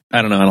watch.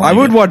 I don't know. I, don't I like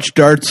would it. watch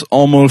darts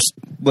almost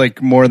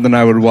like more than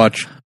I would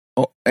watch.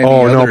 Any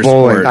Oh no, other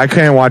bowling. sport. I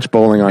can't watch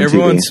bowling on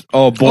Everyone's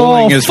TV.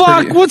 bowling Oh, is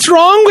fuck. pretty- What's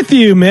wrong with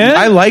you, man?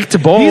 I like to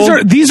bowl,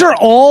 These are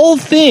all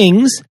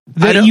things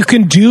that you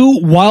can do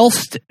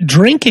whilst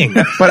drinking.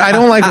 but I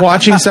don't like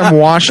watching some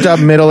washed-up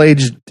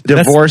middle-aged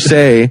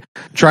divorcee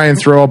try and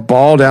throw a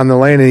ball down the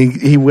lane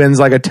and he wins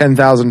like a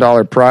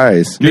 $10,000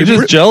 prize. You're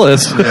just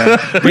jealous.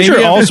 Pretty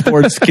sure all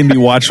sports can be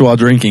watched while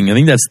drinking. I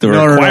think that's the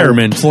No,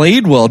 requirement.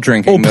 Played while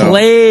drinking. Oh, though.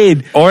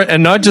 played.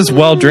 And not just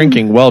while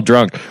drinking, while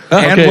drunk.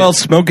 And Okay. while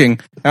smoking.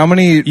 How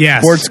many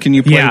Yes. sports can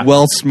you play Yeah.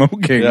 while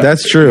smoking?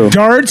 That's true.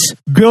 Darts,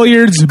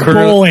 billiards,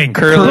 bowling,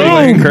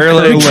 curling,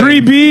 curling. and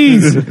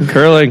 3Bs.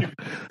 Curling.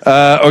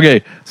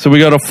 Okay, so we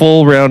got a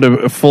full round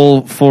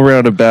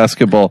of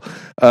basketball.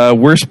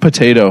 Worst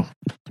potato.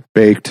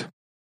 Baked.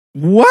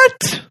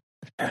 What?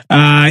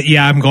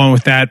 Yeah, I'm going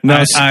with that.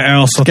 No, I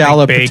also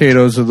Scallop think baked.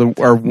 potatoes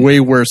are way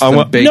worse than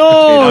baked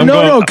No, potatoes.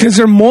 no, because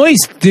they're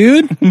moist,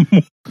 dude.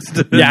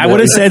 Yeah, I would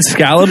have said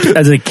scalloped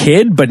as a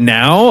kid, but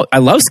now I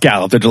love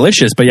scallop. They're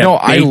delicious. But yeah, No,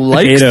 I baked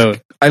like potato.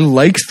 I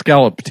like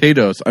scallop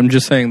potatoes. I'm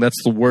just saying that's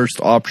the worst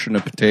option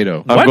of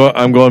potato.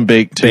 I'm going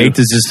baked too. Baked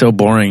is just so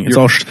boring. It's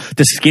all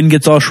the skin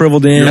gets all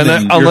shriveled in. And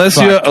and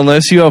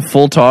unless you have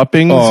full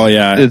toppings, Oh,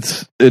 yeah.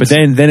 it's but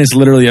then it's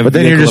literally. A But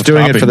then you're vehicle just of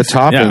doing it for the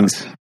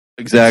toppings. toppings.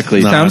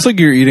 exactly. Sounds like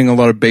you're eating a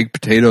lot of baked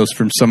potatoes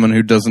from someone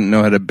who doesn't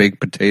know how to bake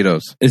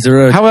potatoes. Is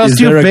there a How else is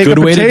do you there a bake good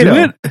a way to do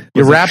potato? it?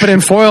 You wrap it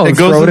in foil and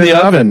goes throw it in in the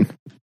the oven.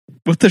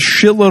 With a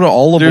shitload of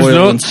olive There's oil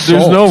no and salt.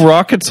 there's no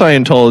rocket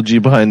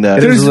Scientology behind that.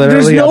 There's There's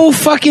literally no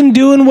fucking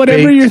doing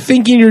whatever baked- you're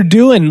thinking you're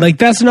doing. Like,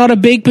 that's not a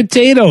baked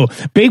potato.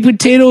 Baked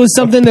potato is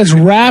something that's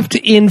wrapped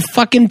in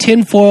fucking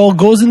tinfoil,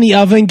 goes in the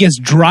oven, gets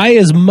dry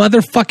as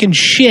motherfucking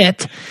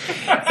shit,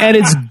 and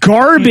it's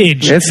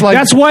garbage. It's like-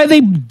 that's why they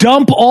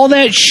dump all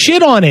that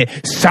shit on it.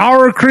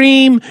 Sour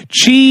cream,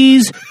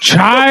 cheese,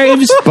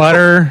 chives.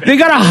 butter. They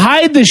gotta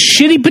hide the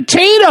shitty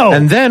potato.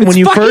 And then when It's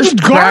you fucking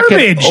first crack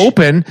garbage. it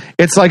open,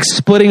 it's like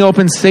splitting open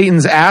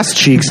Satan's ass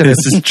cheeks, and it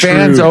This is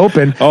fans true.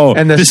 open. Oh,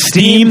 and the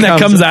steam that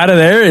comes out of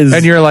there is.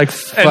 and you're like,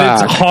 and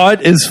it's fuck.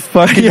 hot as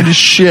fucking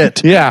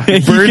shit. Yeah,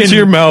 Burns can-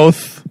 your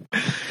mouth.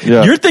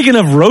 Yeah. You're thinking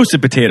of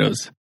roasted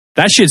potatoes.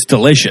 That shit's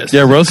delicious.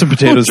 Yeah, roasted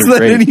potatoes What's are that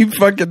great. any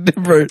fucking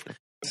different?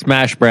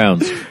 Smash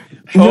Browns.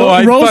 Oh,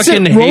 I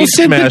fucking hate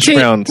smash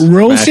browns.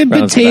 Roasted Smash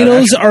browns,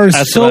 potatoes are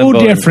that's what I'm so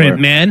voting different,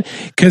 for. man,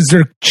 because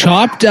they're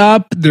chopped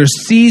up, they're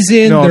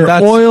seasoned, No, they're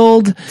that's-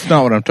 oiled. That's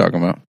not what I'm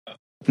talking about.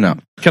 No.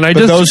 Can I But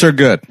just those are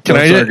good. Can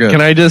Those are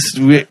good. I just?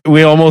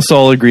 We almost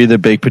all agree that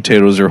baked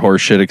potatoes are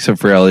horse shit, except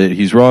for Elliot.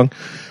 He's wrong.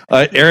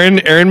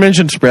 Aaron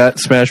mentioned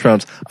Smash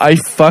Browns. I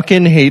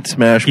fucking hate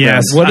Smash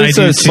Yes, Browns. I do this?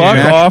 too. Fuck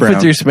Smash off Browns.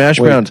 with your Smash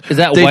Browns. Is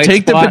that they White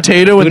take Spot? the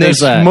potato Who and they does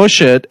that?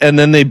 smush it and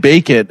then they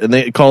bake it and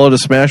they call it a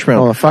Smash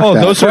Brown. Oh, fuck Oh,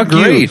 that. those are Fuck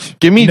you. great.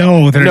 Give me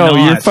No, they're not.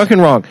 You're fucking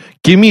wrong.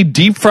 Give me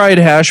deep fried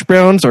hash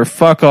browns or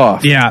fuck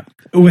off. Yeah,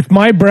 with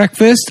my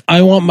breakfast,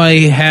 I want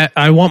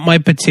my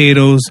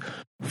potatoes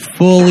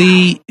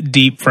fully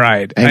deep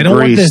fried. And I don't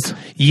greased. want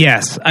this.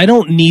 Yes, I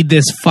don't need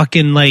this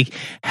fucking like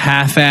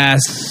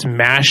half-ass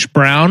smash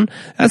brown.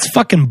 That's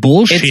fucking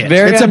bullshit. It's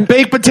very It's a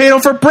baked potato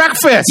for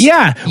breakfast.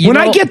 yeah, when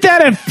I know- get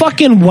that at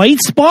fucking White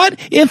Spot,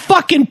 it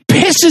fucking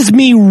pisses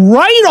me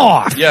right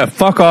off. Yeah,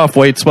 fuck off,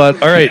 White Spot.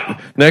 All right,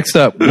 next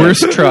up,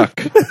 worst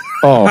truck.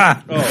 Oh,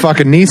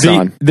 fucking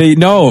Nissan. the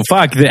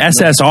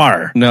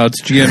SSR. No,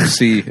 it's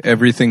GMC.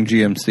 Everything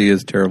GMC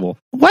is terrible.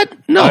 What?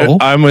 No.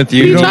 I'm with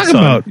you. What are you Don't talking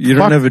suck. about? You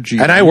don't have a G.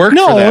 And I work for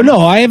No, them. no,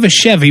 I have a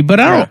Chevy,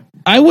 but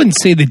I wouldn't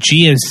say the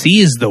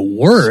GMC is the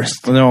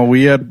worst. No,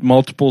 we had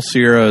multiple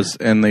Sierras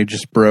and they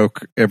just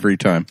broke every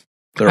time.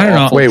 They're I don't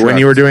know. awful Wait, when trucks.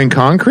 you were doing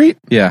concrete?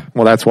 Yeah.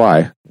 Well, that's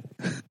why.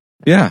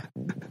 Yeah.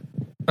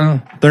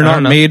 Oh, They're I not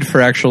don't know. made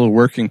for actual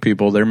working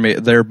people.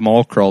 They're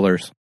mall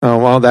crawlers. Oh,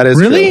 well, that is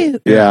Really? true.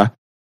 Yeah.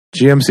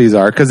 GMCs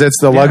are, because it's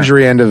the Yeah.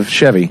 luxury end of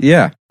Chevy.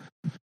 Yeah,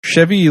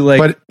 Chevy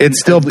But it's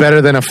still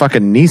better than a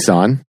fucking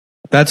Nissan.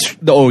 That's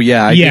I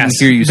yes, didn't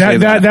hear you say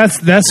that.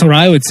 That's what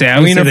I would say. I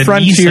would mean, say a the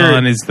Frontier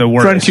Nissan is the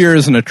worst. Frontier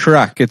isn't a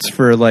truck. It's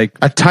for like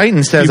A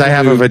Titan says I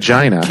have a who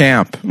vagina.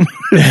 camp.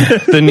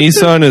 The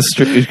Nissan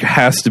it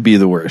has to be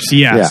the worst.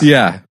 Yes.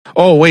 Yeah,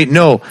 Oh, wait,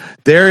 no.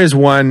 There is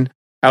one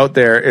out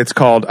there. It's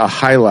called a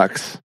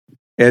Hilux.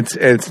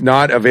 It's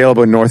not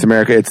available in North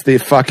America. It's the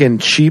fucking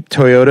cheap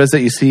Toyotas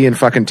that you see in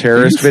fucking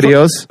terrorist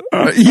videos.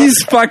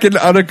 he's fucking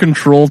out of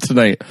control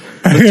tonight.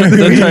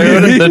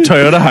 The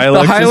Toyota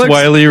Hilux, Hilux is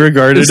widely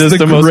regarded is as the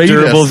the most greatest.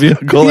 durable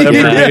vehicle ever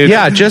made.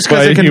 Yeah, just by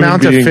because a it can human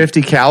mount being. a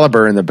 50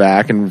 caliber in the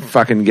back and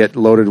fucking get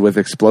loaded with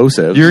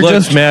explosives. You're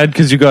just mad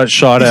because you got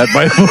shot at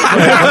by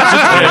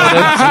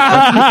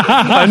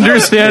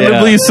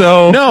understandably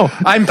so. no,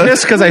 I'm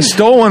pissed because I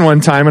stole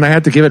one time and I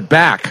had to give it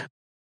back.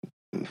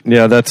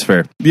 Yeah, that's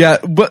fair. Yeah,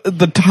 but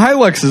the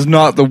Hilux is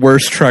not the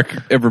worst truck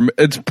ever.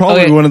 It's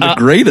probably Okay, one of the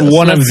greatest.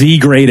 One of the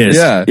greatest.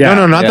 Yeah.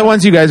 No, not Yeah. the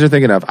ones you guys are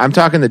thinking of. I'm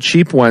talking the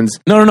cheap ones.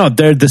 No.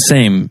 They're the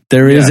same.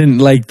 There isn't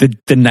like the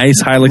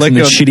nice Hilux Like and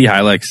the a- shitty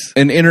Hilux.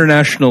 an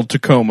international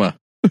Tacoma.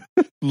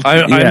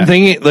 Yeah. I'm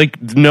thinking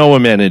like no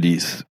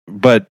amenities,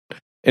 but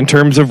in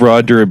terms of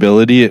raw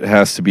durability, it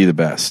has to be the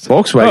best.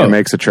 Volkswagen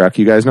makes a truck.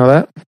 You guys know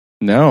that?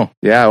 No,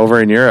 Yeah, over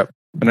in Europe.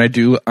 and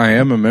I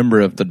am a member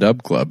of the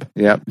Dub Club.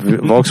 Yeah,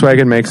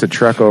 Volkswagen makes a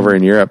truck over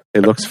in Europe.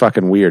 It looks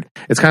fucking weird.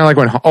 It's kind of like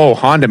when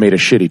Honda made a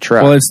shitty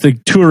truck. Well, it's the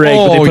Touareg,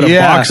 but Oh, they put a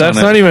yeah. box That's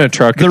on not it. even a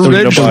truck. The it's a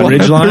Ridgeline. unibody.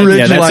 The Ridgeline?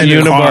 Yeah, that's It's a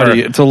in the car.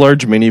 unibody. It's a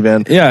large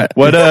minivan. Yeah.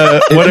 What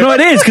No,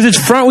 it is because it's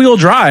front wheel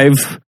drive.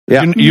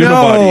 yeah.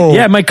 unibody?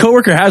 Yeah, my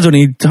coworker has one.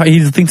 He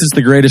thinks it's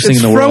the greatest thing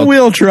in the world. front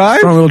wheel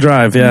drive. Front wheel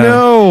drive. Yeah.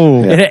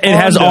 No, It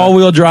has all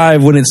wheel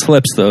drive when it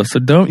slips though, so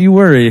don't you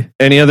worry.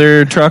 Any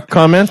other truck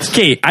comments?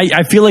 Okay,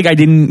 I feel like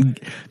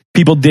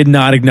people did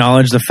not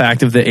acknowledge the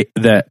fact of the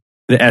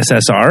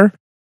SSR,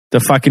 the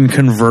fucking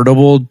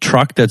convertible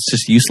truck that's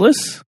just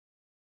useless.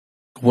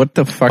 what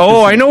the fuck?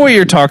 Oh, is I know what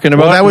you're talking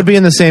about. Well, that would be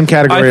in the same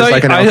category as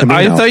like an El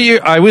Camino.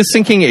 I was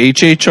thinking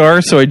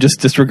HHR, so I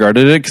just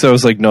disregarded it because I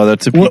was like, no,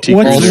 that's a PT. What's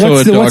Cruiser. Also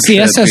a the dog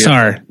shed,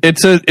 SSR?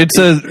 It's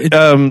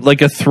a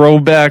like a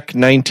throwback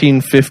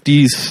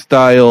 1950s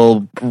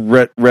style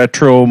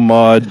retro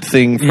mod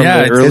thing from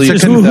Yeah, the early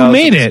it's a 2000s. Who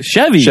made it?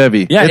 Chevy.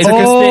 Chevy. Yeah, it's Oh,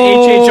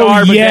 like the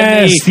HHR, but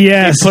yes, then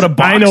yes. they put a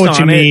box I know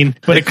what on you it, mean.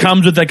 but it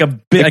comes with like a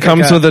bit. It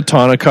comes with a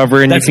tonneau cover,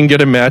 and you That's- can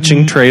get a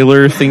matching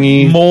trailer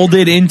thingy.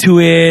 molded into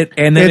it,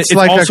 and then It's it's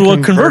like a also a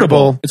convertible.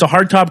 convertible- It's a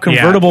hardtop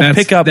convertible that's-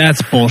 pickup.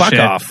 that's bullshit. Fuck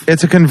off.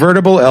 It's a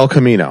convertible El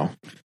Camino.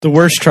 the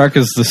worst truck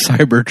is the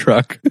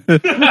Cybertruck.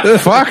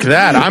 Fuck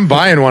that. I'm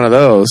buying one of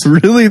those.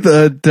 Really,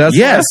 the Tesla?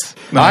 Yes.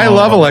 I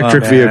love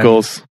electric man.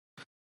 vehicles.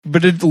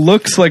 But it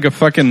looks like a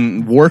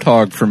fucking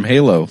warthog from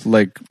Halo.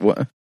 Like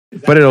what?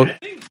 But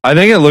I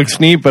think it looks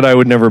neat, but I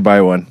would never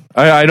buy one.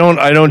 I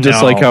don't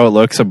dislike how it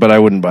looks, but I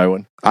wouldn't buy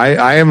one.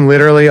 I am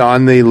literally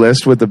on the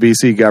list with the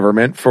BC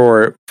government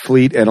for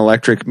fleet and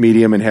electric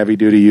medium and heavy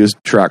duty used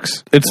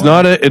trucks. It's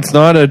not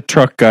a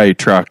truck guy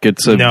truck.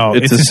 It's a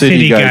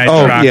city guy.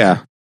 Oh, truck.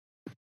 yeah.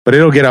 But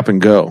it'll get up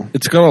and go.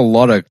 It's got a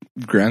lot of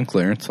ground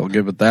clearance. I'll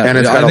give it that. And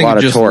it's I got a think lot it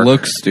of just torque.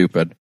 looks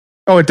stupid.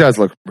 Oh, it does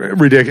look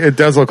ridiculous. It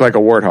does look like a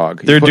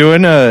warthog.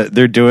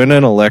 They're doing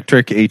an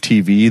electric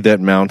ATV that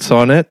mounts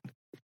on it,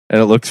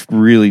 and it looks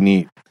really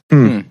neat.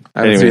 I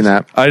haven't seen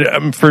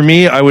that. For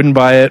me, I wouldn't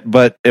buy it,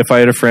 but if I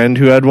had a friend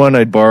who had one,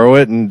 I'd borrow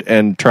it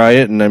and try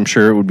it, and I'm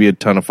sure it would be a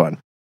ton of fun.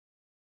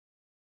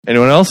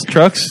 Anyone else?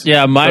 Trucks?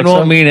 Yeah, mine Trucks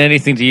won't up? mean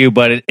anything to you,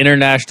 but an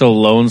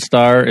International Lone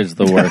Star is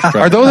the worst. truck.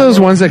 Are those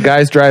ones that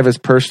guys drive as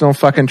personal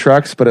fucking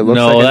trucks, but it looks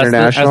no, like that's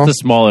international? that's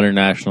the small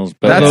internationals.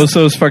 But Are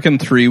those fucking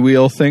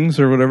 3-wheel things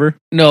or whatever?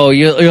 no,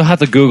 you'll have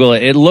to Google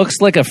it. It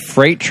looks like a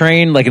freight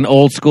train, like an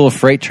old school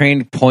freight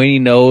train, pointy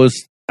nose,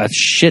 a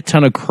shit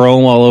ton of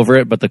chrome all over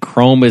it, but the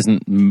chrome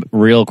isn't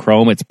real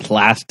chrome; it's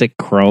plastic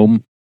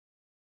chrome.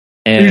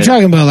 And You're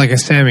talking about like a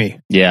semi.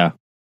 yeah,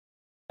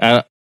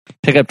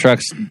 pickup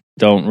trucks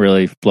don't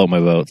really float my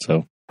boat,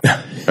 so All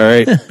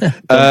right.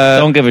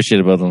 don't give a shit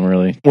about them.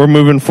 Really, We're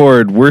moving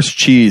forward. Worst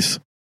cheese.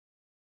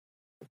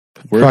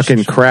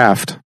 Fucking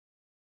Kraft.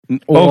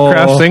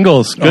 Kraft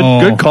singles.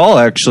 Good call,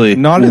 actually.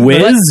 Not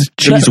Whiz?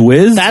 Cheese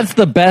whiz? that's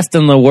the best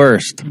and the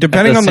worst.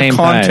 depending at on the same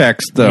time.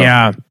 context, though.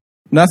 Yeah.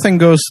 Nothing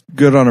goes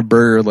good on a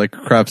burger like a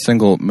Kraft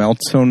single. It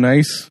melts so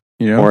nice,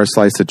 you know. Or a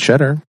slice of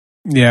cheddar.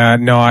 Yeah,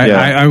 no,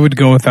 I would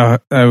go with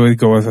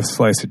a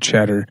slice of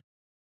cheddar.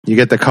 You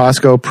get the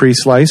Costco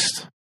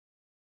pre-sliced,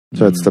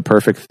 so it's the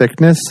perfect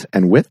thickness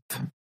and width.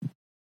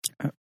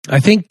 I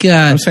think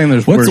I'm saying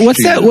there's what's worse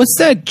that cheeses. what's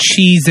that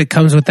cheese that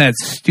comes with that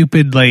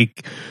stupid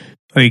like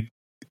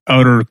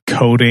outer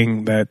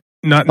coating that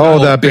not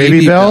The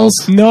Baby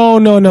Bells? no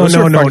Those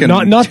are fucking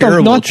not the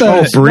terrible not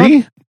the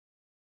Brie?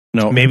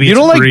 No, maybe You it's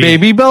don't like Brie.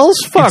 Baby Bells?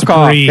 Fuck It's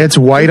off. Brie. It's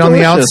white on the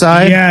Delicious.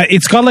 outside. Yeah,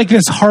 it's got like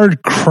this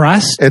hard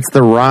crust. It's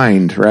the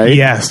rind, right?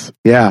 Yes.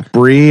 Yeah.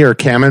 Brie or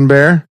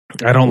Camembert.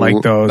 I don't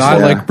like those. I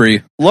Yeah. like brie.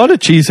 A lot of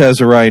cheese has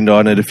a rind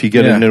on it if you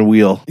get it in a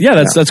wheel.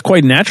 Yeah, that's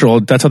quite natural.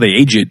 That's how they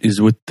age it, is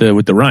with the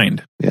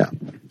rind.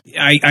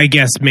 I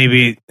guess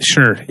maybe,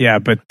 sure, yeah,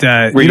 but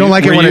You don't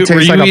like it when it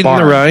tastes like a eating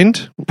barn. the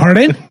rind?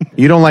 pardon?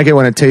 You don't like it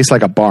when it tastes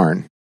like a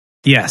barn.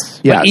 Yes.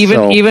 Yeah,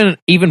 But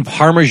even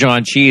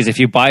Parmesan cheese, if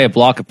you buy a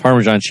block of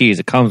Parmesan cheese,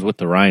 it comes with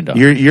the rind on.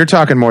 You're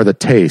talking more the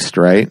taste,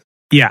 right?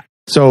 Yeah.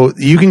 So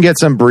you can get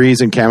some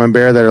bries and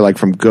camembert that are like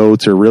from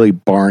goats or really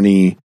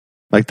barny.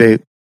 Like they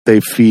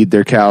feed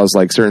their cows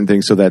like certain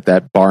things so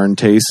that barn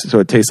tastes. So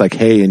it tastes like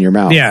hay in your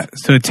mouth. Yeah,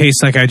 so it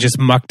tastes like I just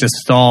mucked a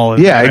stall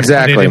and Yeah, I put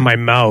exactly. it in my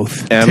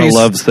mouth. Anna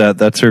loves that.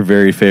 That's her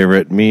very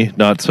favorite. Me,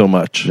 not so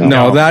much.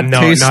 No, that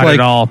tastes not like at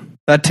all.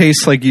 that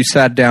tastes like you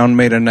sat down,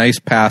 made a nice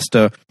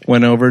pasta,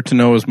 went over to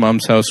Noah's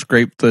mom's house,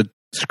 scraped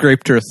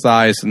her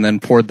thighs, and then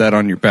poured that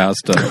on your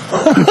pasta.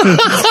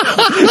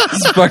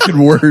 It's fucking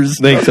worse.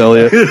 Thanks,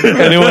 Elliot.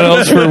 Anyone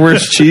else for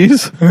worst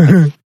cheese?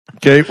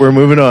 Okay, we're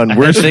moving on. I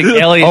Worst. think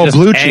Elliot Oh, just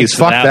blue tanks cheese.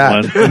 for Fuck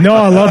that. one. No,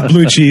 I love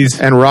blue cheese.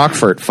 And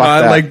Rockford. Fuck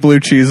I that. like blue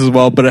cheese as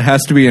well, but it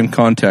has to be in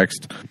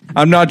context.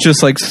 I'm not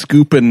just like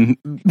scooping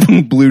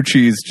blue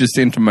cheese just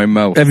into my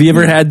mouth. Have you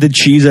ever had the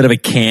cheese out of a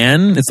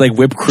can? It's like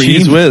whipped cream.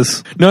 Cheese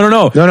whiz. No.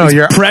 No, It's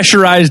you're-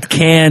 pressurized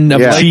can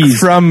of Yeah. cheese.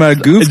 From a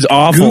It's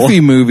awful.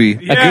 Goofy movie?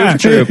 Yeah.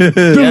 Goof troop.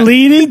 The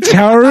leaning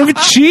tower of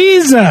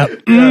cheese up.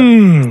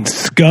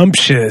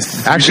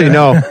 Scrumptious. Actually,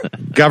 no.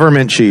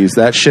 Government cheese.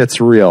 That shit's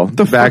real.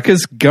 The fuck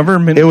is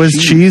government? It was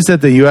cheese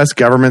that the U.S.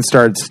 government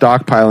started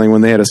stockpiling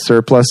when they had a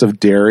surplus of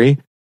dairy.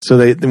 So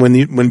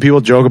when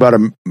people joke about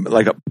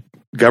a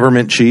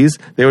government cheese,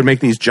 they would make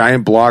these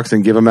giant blocks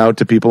and give them out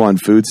to people on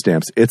food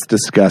stamps. It's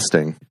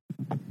disgusting.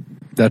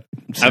 That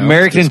sounds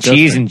American disgusting.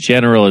 cheese in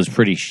general is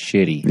pretty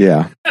shitty.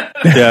 Yeah.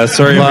 Yeah,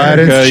 sorry, But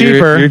America. it's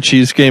cheaper. Your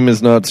cheese game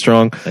is not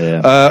strong.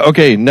 Yeah.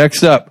 Okay,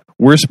 next up.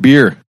 Worst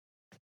beer.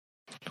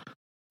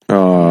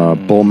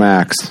 Bull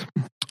Max.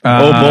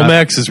 Bull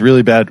Max is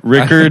really bad.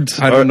 Rickards.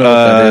 I don't know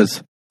what that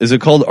is. Is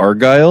it called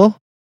Argyle?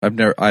 I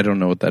don't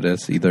know what that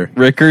is either.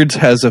 Rickards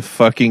has a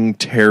fucking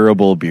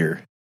terrible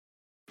beer.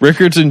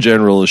 Rickards in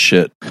general is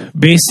shit.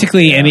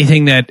 Basically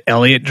anything that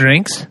Elliot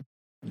drinks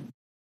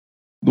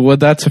Well,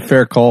 that's a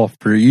fair call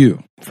for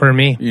you. for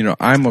me. You know,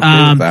 I'm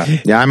okay with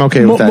that. Yeah, I'm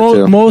okay with that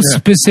too. Most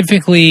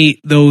specifically,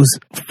 those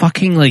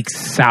fucking like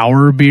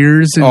sour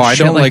beers. And Oh, I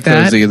shit don't like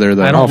that. those either,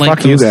 though. I don't Oh, like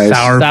fuck you those guys.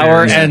 sour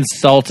beers. and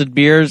salted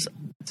beers.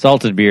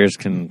 Salted beers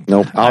can.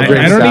 Nope. I'll I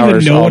drink don't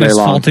sours even know all what day a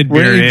long. salted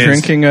Were beer you is.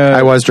 drinking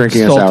I was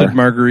drinking a salted sour.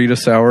 margarita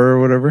sour or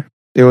whatever?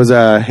 It was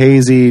a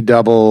hazy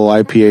double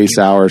IPA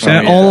sour. or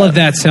something. All of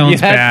that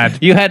sounds bad.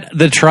 You had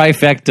the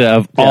trifecta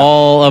of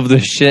all of the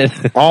shit.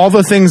 All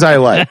the things I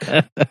like.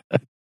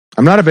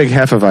 I'm not a big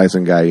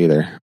Hefeweizen guy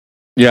either.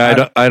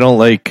 Yeah, I don't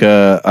like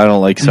sour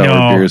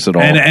beers at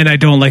all. And I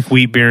don't like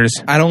wheat beers.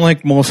 I don't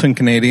like Molson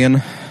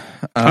Canadian.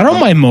 I don't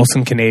mind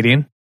Molson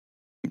Canadian.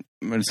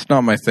 It's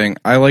not my thing.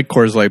 I like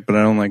Coors Light, but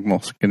I don't like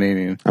Molson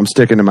Canadian. I'm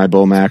sticking to my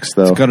Bull Max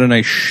though. It's got a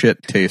nice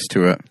shit taste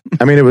to it.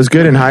 I mean, it was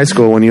good in high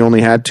school when you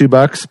only had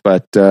 $2,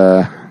 but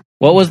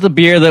What was the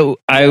beer that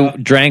I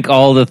drank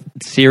all the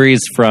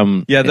series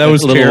from? Yeah, that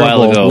was a little while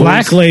terrible. ago.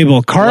 Black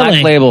Label, Carling.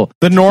 Black Label.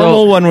 The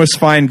normal So- one was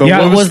fine, but Yeah,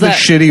 what was the that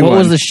shitty what one?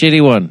 was the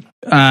shitty one?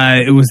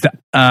 It was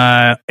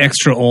the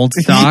extra old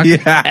stock.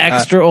 yeah.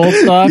 Extra old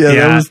stock. Yeah, that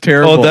Yeah. was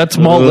terrible. Oh, that's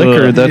malt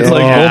liquor. That's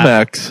like Yeah. Bull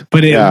Max.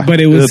 But it Yeah.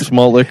 was That's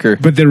malt liquor.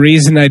 but the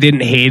reason I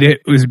didn't hate it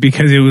was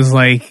because it was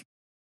like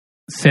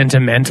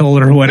sentimental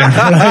or whatever.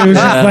 I was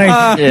just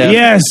like, Yeah.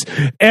 yes,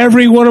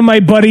 every one of my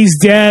buddies'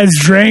 dads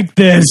drank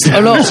this. Oh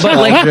no, but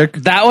like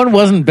that one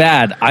wasn't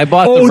bad. I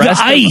bought Oh, the the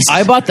rest. ice.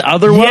 I bought the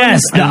other one.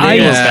 Yes, the and they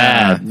were ice.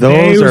 bad.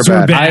 those Those are were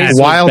bad. bad. Ice was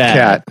Wildcat.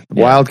 bad.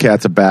 Yeah.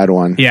 Wildcat's a bad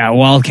one. Yeah,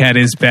 Wildcat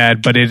is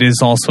bad, but it is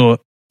also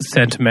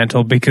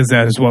sentimental because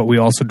that is what we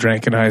also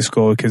drank in high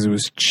school because it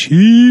was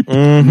cheap.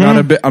 I'm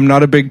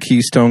not a big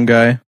Keystone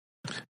guy.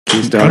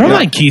 Keystone. I don't Yeah.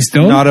 mind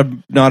Keystone.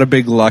 Not a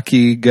big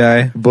Lucky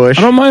guy. Bush.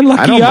 I don't mind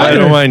Lucky I I either.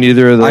 don't mind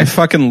either of I those.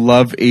 fucking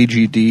love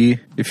AGD.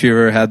 If you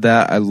ever had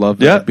that, I love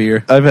that Yeah,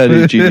 beer. I've had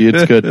AGD.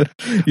 It's good.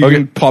 You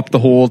can pop the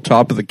whole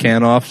top of the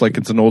can off like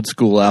it's an old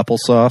school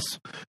applesauce.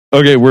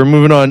 Okay, we're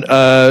moving on.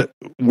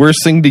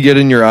 Worst thing to get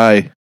in your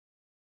eye.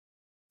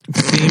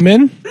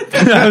 Semen?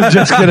 I was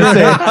just gonna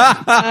say.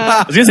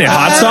 I was gonna say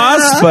hot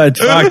sauce, but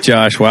fuck,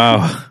 Josh.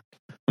 Wow.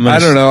 I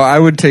don't know. I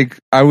would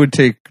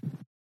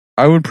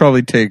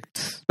probably take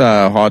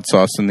hot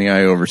sauce in the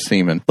eye over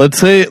semen. Let's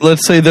say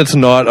that's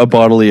not a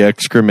bodily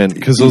excrement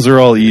because those are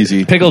all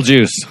easy. Pickle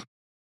juice.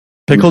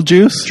 Pickle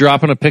juice.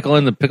 Dropping a pickle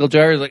in the pickle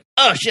jar is like,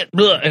 oh shit,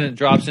 blah, and it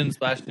drops in,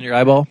 splashed in your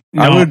eyeball.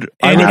 No.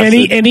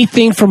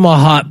 Anything from a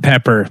hot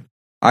pepper.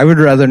 I would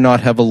rather not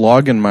have a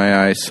log in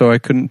my eye, so I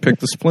couldn't pick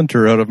the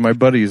splinter out of my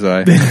buddy's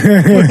eye.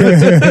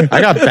 I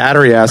got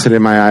battery acid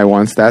in my eye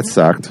once. That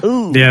sucked.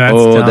 Yeah, that's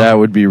Oh, dumb. that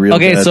would be real.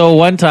 Okay, bad. so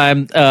one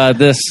time,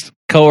 this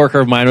coworker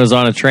of mine was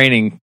on a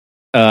training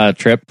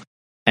trip,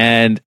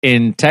 and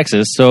in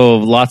Texas, so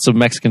lots of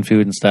Mexican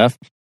food and stuff.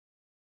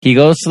 He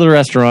goes to the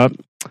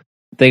restaurant.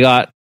 They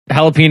got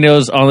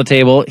jalapenos on the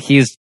table.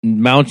 He's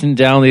mounting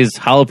down these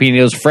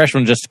jalapenos, fresh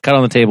ones, just cut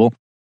on the table,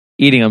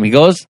 eating them. He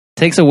goes,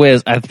 takes a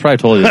whiz. I probably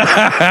told you this.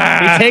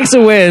 He takes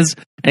a whiz,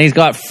 and he's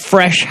got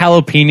fresh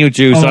jalapeno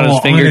juice on his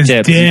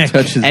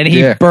fingertips. And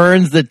he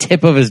burns the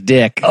tip of his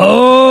dick.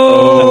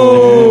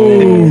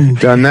 Oh,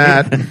 done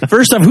that.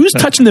 First off, who's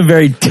touching the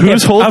very tip?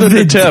 Who's holding of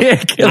the tip?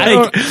 Dick?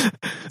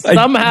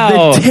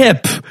 Somehow. The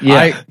tip.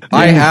 Yeah.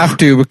 I have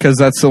to because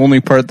that's the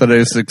only part that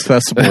is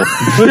accessible.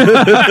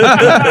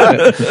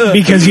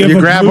 Because you have a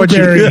grab what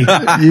blueberry.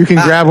 you can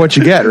grab what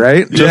you get,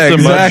 right? Just a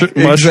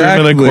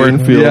mushroom in a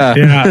cornfield.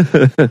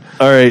 Yeah.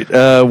 All right.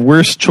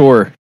 Worst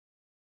chore.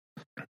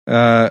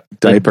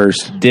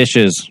 Diapers.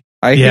 Dishes.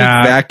 I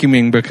Yeah. hate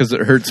vacuuming because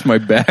it hurts my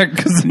back.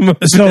 Because I'm a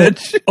So,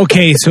 bitch.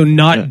 okay, so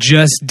not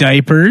just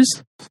diapers,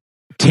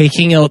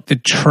 taking out the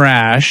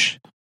trash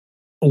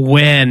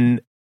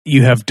when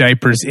you have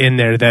diapers in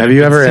there that Have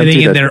you ever sitting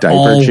emptied in a there diaper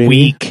all genie?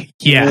 week.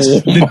 Yes, Oh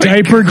the my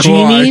diaper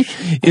genie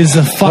is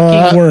the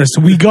fucking worst.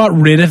 We got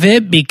rid of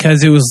it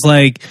because it was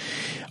like,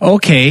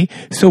 okay,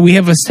 so we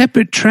have a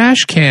separate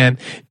trash can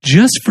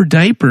just for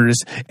diapers,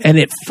 and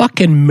it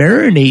fucking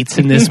marinates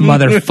in this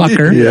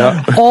motherfucker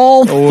Yeah.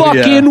 all Oh,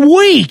 fucking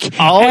week,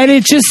 and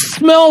it just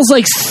smells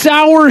like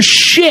sour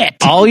shit.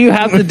 All you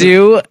have to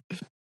do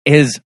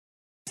is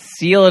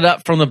seal it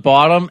up from the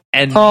bottom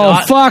and Oh,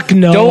 not, fuck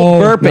no. don't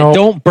burp No. it.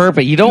 Don't burp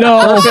it. You don't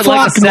No, burp it like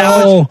fuck a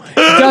sandwich.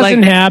 no. It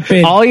doesn't Like,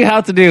 happen. All you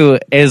have to do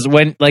is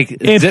when like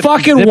It zip-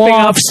 fucking zipping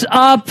wafts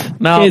up.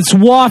 No. It's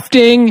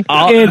wafting.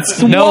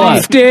 It's Noah.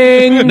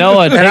 wafting.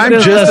 Noah, And take I'm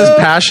this- just as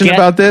passionate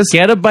about this.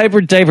 Get a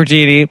diaper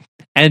genie,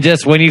 and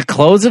just when you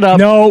close it up,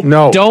 No.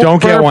 No,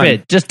 don't get burp one.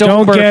 it. Just don't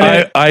Don't burp get it.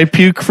 it. I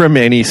puke from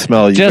any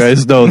smell. You Just-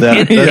 guys know that.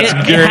 It That's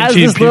has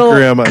guaranteed this little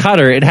pukerama.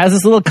 cutter. It has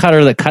this little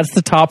cutter that cuts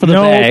the top of the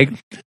No. bag.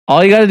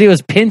 All you got to do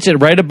is pinch it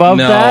right above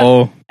that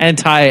No. and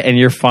tie it, and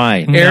you're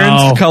fine.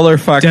 Aaron's No. color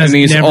fucked and Does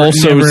he's never-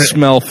 also never-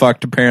 smell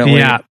fucked apparently.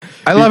 Yeah.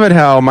 I love it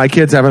how my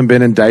kids haven't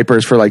been in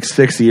diapers for like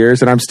 6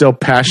 years, and I'm still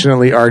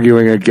passionately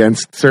arguing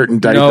against certain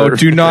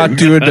diapers. No, do not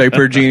do a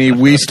diaper genie.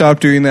 We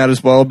stopped doing that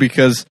as well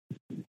because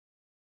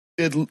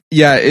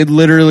it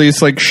literally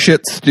is like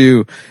shit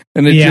stew,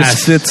 and it Yes.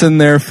 just sits in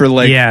there for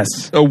like Yes.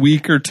 a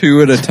week or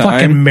two at a Fucking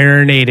time.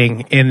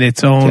 marinating in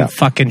its own Yeah.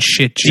 fucking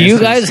shit. Do you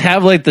guys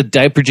have like the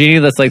diaper genie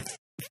that's like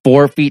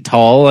 4 feet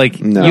tall? Like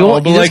No. you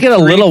But just like get a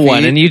 3 little one,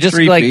 feet, and you just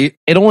 3 like feet.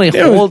 it only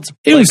holds.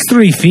 It was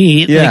 3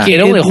 feet. Yeah. Like,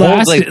 It only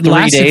holds, lasted, like, 3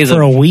 lasted days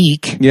for of- a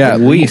week. Yeah,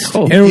 at least.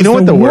 Oh. And it was You know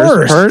what the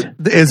worst worst part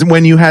is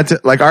when you had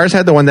to, like ours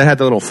had the one that had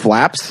the little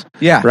flaps,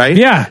 Yeah. right?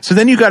 Yeah. So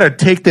then you got to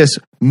take this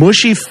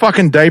mushy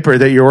fucking diaper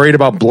that you're worried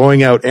about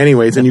blowing out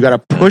anyways, and you got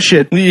to push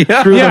it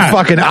through Yeah. the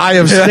fucking eye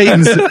of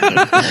Satan's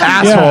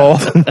asshole.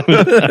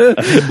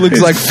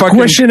 Looks like fucking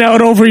Squishing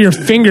out over your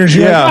fingers.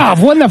 You're Yeah. like,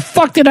 oh, when the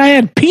fuck did I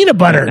add peanut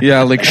butter?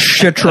 yeah, like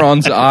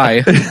Shitron's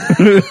eye.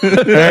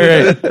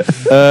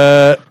 All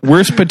right.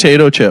 Worst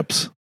potato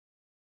chips.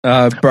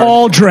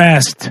 All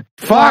dressed.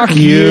 Fuck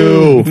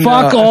you.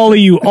 Fuck all of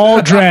you.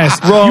 All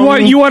dressed.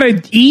 You want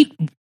to eat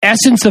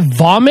essence of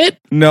vomit?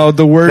 No,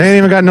 the They word ain't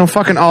even got no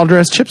fucking all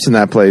dressed chips in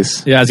that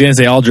place. Yeah, I was gonna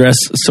say all dress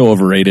so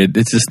overrated.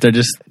 It's just they're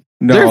just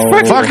no.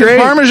 Fucking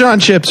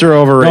Parmesan chips are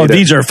overrated. no.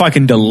 These are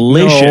fucking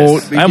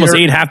delicious. No, I almost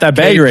you're- ate half that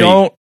bag Hey,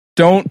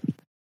 already.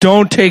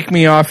 don't take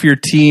me off your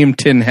team,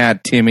 Tin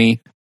Hat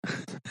Timmy.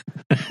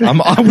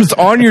 I was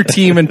on your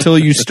team until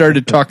you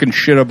started talking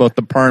shit about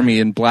the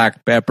parmy and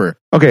black pepper.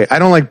 Okay, I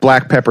don't like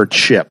black pepper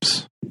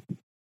chips.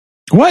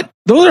 What?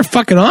 Those are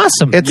fucking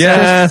awesome. It's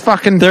Yeah, just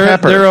fucking They're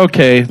pepper.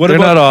 okay. They're about-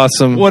 not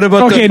awesome. What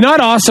about okay, not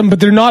awesome,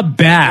 but they're not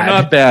bad. They're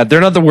not bad.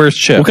 They're not the worst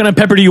chip. What kind of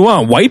pepper do you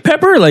want? White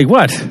pepper? Like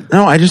what?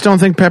 No, I just don't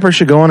think pepper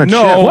should go on a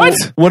no?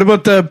 chip. What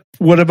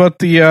about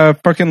the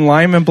fucking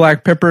lime and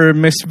black pepper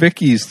Miss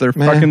Vicky's? They're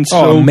fucking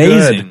so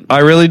amazing. good. I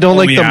really don't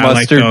like the yeah, I like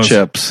mustard those.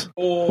 chips.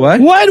 What?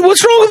 What?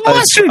 What's wrong with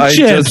mustard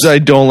chips? I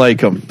don't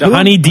like them. The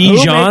honey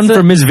Dijon makes it?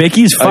 from Miss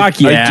Vicky's?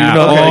 Fuck I yeah. do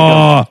not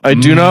like 'em. I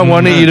do not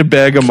want to eat a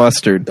bag of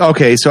mustard.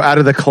 Okay, so out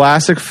of the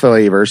classic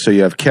flavors, so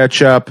you have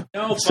ketchup,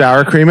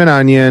 sour cream and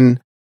onion,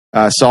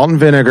 salt and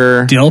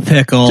vinegar, Dill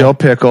pickle. dill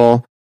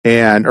pickle,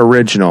 and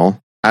original.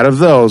 Out of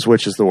those,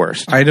 which is the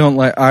worst? I don't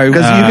like. Because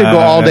you could go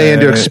all day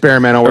into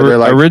experimental where they're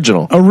like,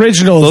 Original.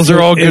 Original. Those are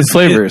all good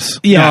flavors.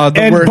 Yeah, No,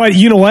 the and, word- but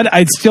you know what?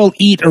 I'd still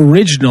eat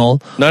original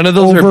None of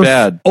those over, are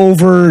bad.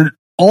 over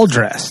all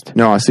dressed.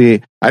 no, see,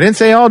 I didn't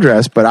say all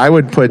dressed, but I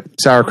would put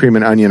sour cream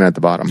and onion at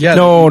the bottom. Yeah.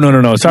 No.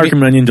 Sour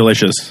cream and onion,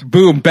 delicious.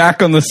 Boom.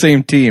 Back on the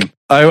same team.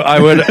 I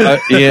would.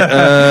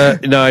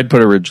 No, I'd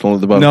put original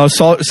at the bottom. No,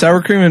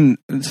 sour cream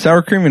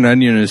and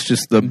onion is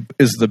just the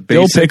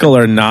Dill basic. pickle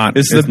or not?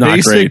 It's It's the not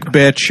basic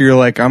great. bitch. You're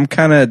like, I'm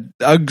kind of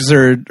Uggs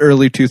are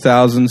early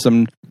 2000s.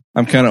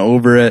 I'm kind of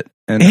over it.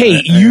 And Hey,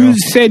 I you know.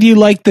 said you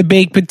like the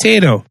baked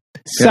potato.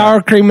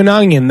 Sour cream and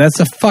onion. That's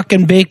a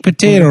fucking baked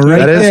potato right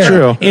That is there.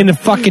 true. In a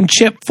fucking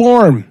chip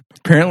form.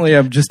 Apparently,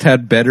 I've just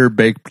had better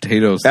baked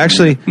potatoes.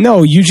 Actually,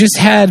 No, you just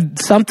had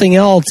something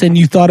else and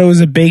you thought it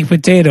was a baked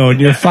potato and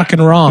you're fucking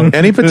wrong.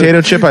 any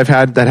potato chip I've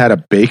had that had a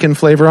bacon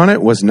flavor on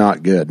it was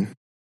not good.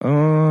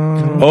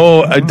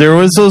 Oh, there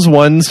was those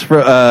ones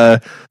for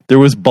there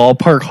was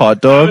ballpark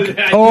hot dog.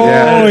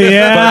 Oh,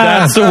 yeah. But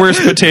that's the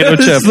worst potato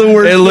chip. the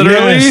worst. It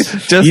literally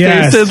Yes. just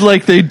tasted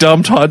like they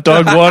dumped hot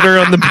dog water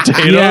on the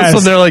potatoes, Yes.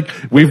 and they're like,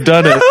 "We've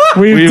done it.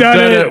 We've done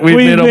it. We've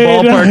made a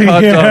ballpark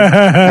hot dog."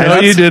 Yeah. No,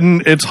 you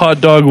didn't. It's hot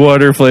dog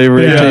water flavor.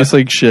 It Yeah. tastes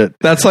like shit.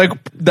 That's like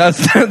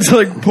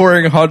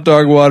pouring hot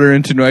dog water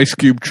into an ice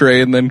cube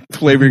tray and then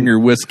flavoring your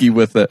whiskey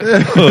with it.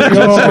 Okay,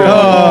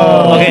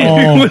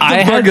 What the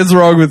I fuck had is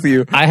wrong with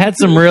you? I had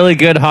some really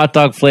good hot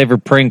dog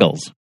flavored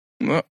Pringles.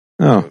 Oh,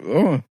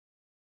 Oh.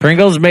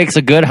 Pringles makes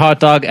a good hot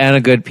dog and a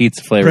good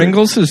pizza flavor.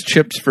 Pringles is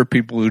chips for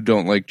people who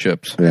don't like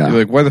chips. Yeah. You're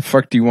like, why the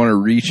fuck do you want to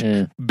reach?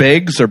 Yeah.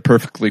 Bags are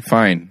perfectly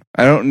fine.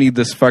 I don't need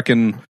this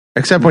fucking.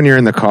 except when you're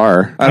in the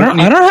car. I I don't.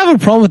 don't have a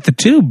problem with the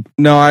tube.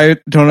 No, I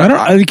don't. I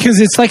don't because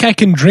it's like I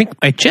can drink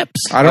my chips.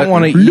 I don't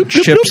want to eat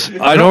chips.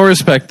 I don't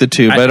respect the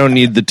tube. I don't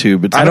need the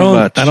tube. It's I too don't.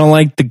 much. I don't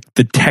like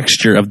the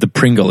texture of the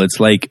Pringle. It's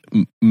like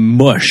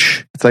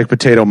mush. It's like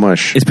potato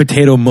mush. It's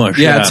potato mush.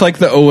 Yeah, it's like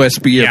the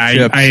OSB Yeah, of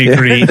chips. I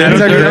agree.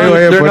 That's a great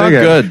way of They're not putting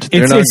it. good.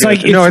 They're not It's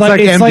like good. No, it's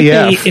like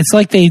MDF. it's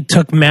like they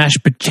took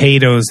mashed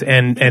potatoes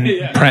and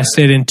pressed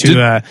it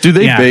into Do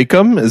they yeah. bake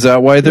them? Is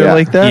that why they're Yeah.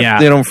 like that? Yeah.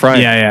 They don't fry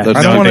 'em. Yeah, yeah. That's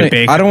I don't not want they to.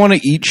 bake. I don't want to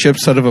eat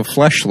chips out of a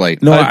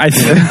fleshlight. No, I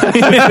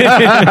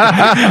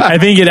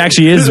think it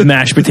actually is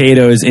mashed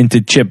potatoes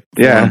into chip.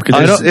 Yeah, form,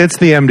 'cause it's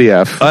the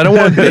MDF. I don't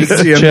want baked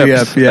It's the chips.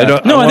 MDF, yeah.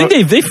 I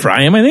think they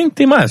fry them. I think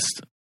they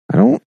must. I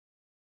don't.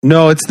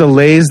 No, it's the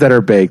Lays that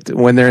are baked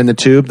when they're in the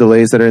tube. The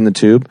Lays that are in the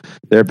tube,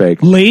 they're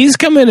baked. Lay's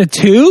come in a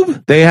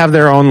tube? They have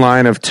their own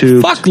line of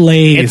tubes. Fuck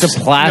Lay's. It's a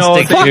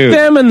plastic fuck tube.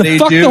 them and They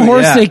fuck do, the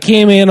horse yeah. they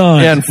came in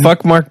on. Yeah, and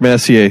fuck Mark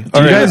Messier. Do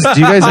you guys eat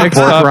Next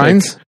pork topic.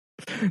 rinds?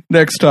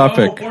 Next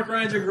topic. pork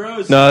rinds are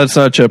gross. No, that's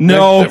not chip.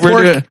 No, We're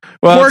pork, doing-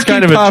 well, it's porky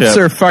kind of a puffs chip.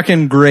 are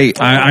fucking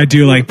great. I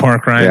do like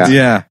pork rinds. Yeah.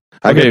 Yeah.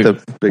 I Okay,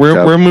 get the big we're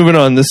tub. moving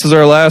on. This is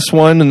our last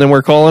one, and then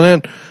we're calling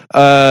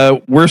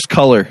it worst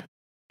color.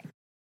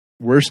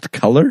 Worst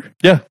color?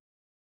 Yeah.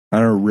 I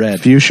don't know, red.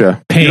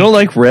 fuchsia. Pink. You don't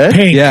like red?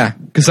 Pink. Yeah,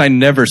 because I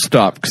never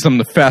stop because I'm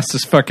the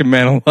fastest fucking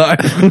man alive.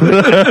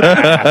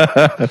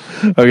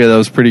 Okay, that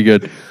was pretty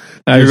good.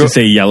 I was gonna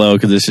say yellow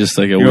because it's just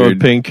like a You're going weird.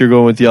 with pink. You're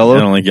going with I yellow.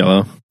 don't like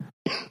yellow.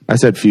 I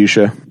said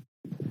fuchsia.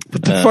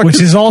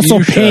 Which is also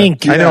Fuchsia.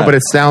 pink. I know, but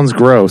it sounds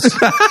gross.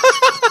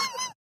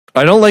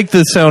 I don't like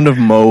the sound of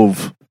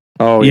mauve.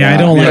 Oh Yeah, I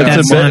don't like that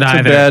it's a sound bad, either.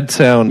 It's a bad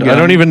sound. Yeah. I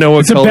don't even know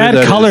what It's a color bad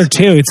that color is.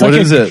 too. It's What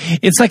like is it?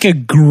 It's like a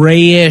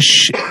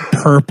grayish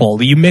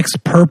purple. You mix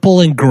purple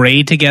and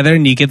gray together,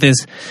 and you get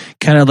this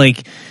kind of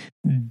like.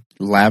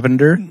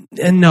 Lavender?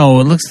 And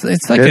no, it's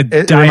like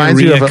It a reminds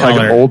you diarrhea of color.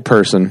 like an old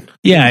person.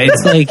 Yeah,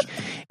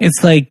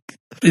 it's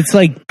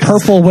like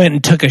purple went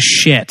and took a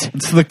shit.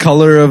 It's the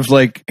color of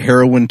like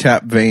heroin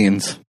tap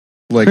veins.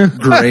 Like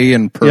gray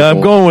and purple. Yeah,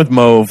 I'm going with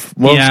mauve.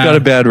 Mauve's Yeah. got a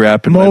bad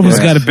rap. in my Mauve has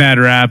book. got a bad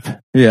rap.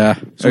 Yeah.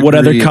 So what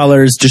other Agreed.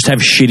 colors just have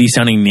shitty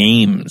sounding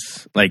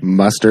names? Like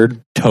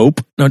Mustard.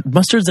 taupe? No,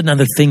 mustard's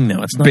another thing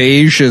though. It's not.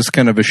 Beige is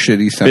kind of a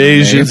shitty sounding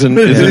Beige name.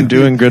 isn't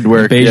doing good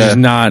work. Beige yeah. is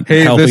not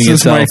Hey, helping this is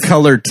itself. my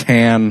color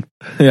tan.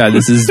 Yeah,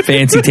 this is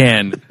fancy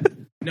tan.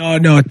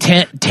 No,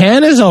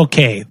 tan is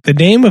okay. The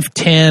name of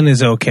tan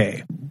is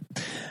okay.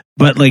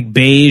 But like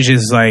beige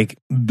is like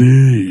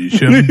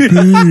beige. I'm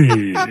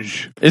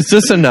beige. It's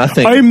just a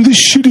nothing. I'm the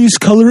shittiest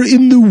color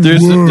in the world.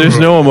 There's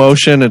no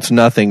emotion. It's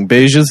nothing.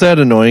 Beige is that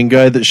annoying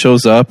guy that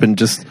shows up and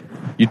just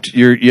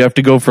you have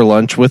to go for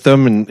lunch with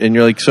them and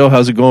you're like, so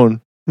how's it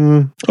going? I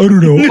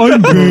don't know.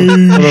 I'm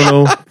beige. I don't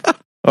know.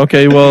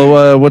 Okay,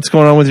 well, what's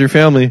going on with your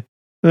family?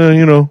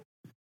 You know.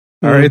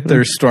 All right,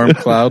 there's Storm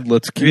Cloud.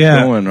 Let's keep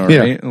Yeah. going. All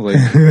right. Like,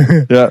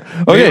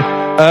 Yeah. Okay.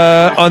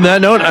 On that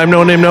note, I'm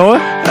No Name Noah.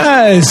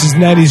 This is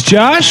 90s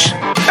Josh.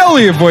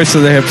 Elliot, voice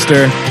of the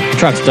hipster.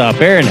 Truck stop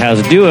Aaron, how's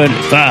it doing?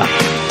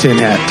 Tin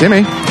Hat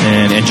Timmy.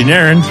 And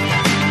engineering.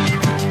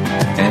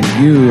 And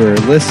you are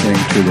listening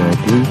to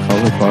the Blue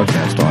Collar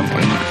Podcast on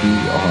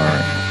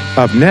NPR.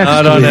 Up next,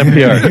 Not on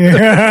NPR.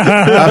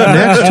 Up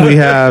next, we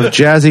have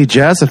Jazzy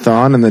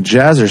Jazzathon and the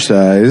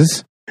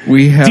Jazzercise.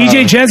 We have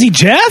DJ Jazzy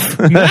Jeff?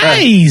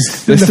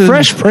 Nice. This the is-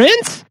 Fresh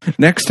Prince?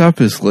 next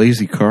up is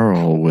Lazy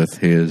Carl with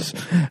his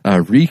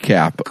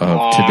recap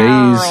of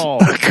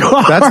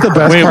today's. That's the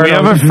best Wait, part. we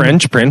have a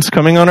French prince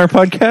coming on our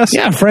podcast?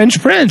 Yeah,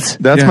 French Prince.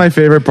 That's Yeah. my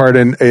favorite part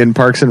in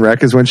Parks and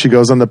Rec is when she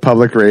goes on the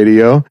public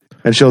radio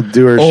and she'll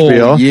do her Oh,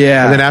 spiel.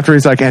 yeah. And then after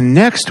he's like, and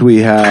next we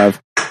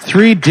have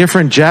 3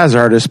 different jazz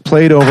artists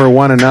played over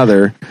one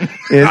another.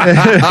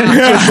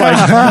 It's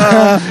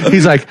like,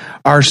 he's like,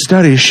 our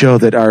studies show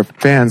that our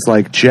fans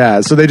like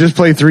jazz. So they just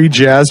play 3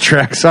 jazz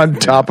tracks on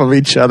top of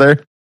each other.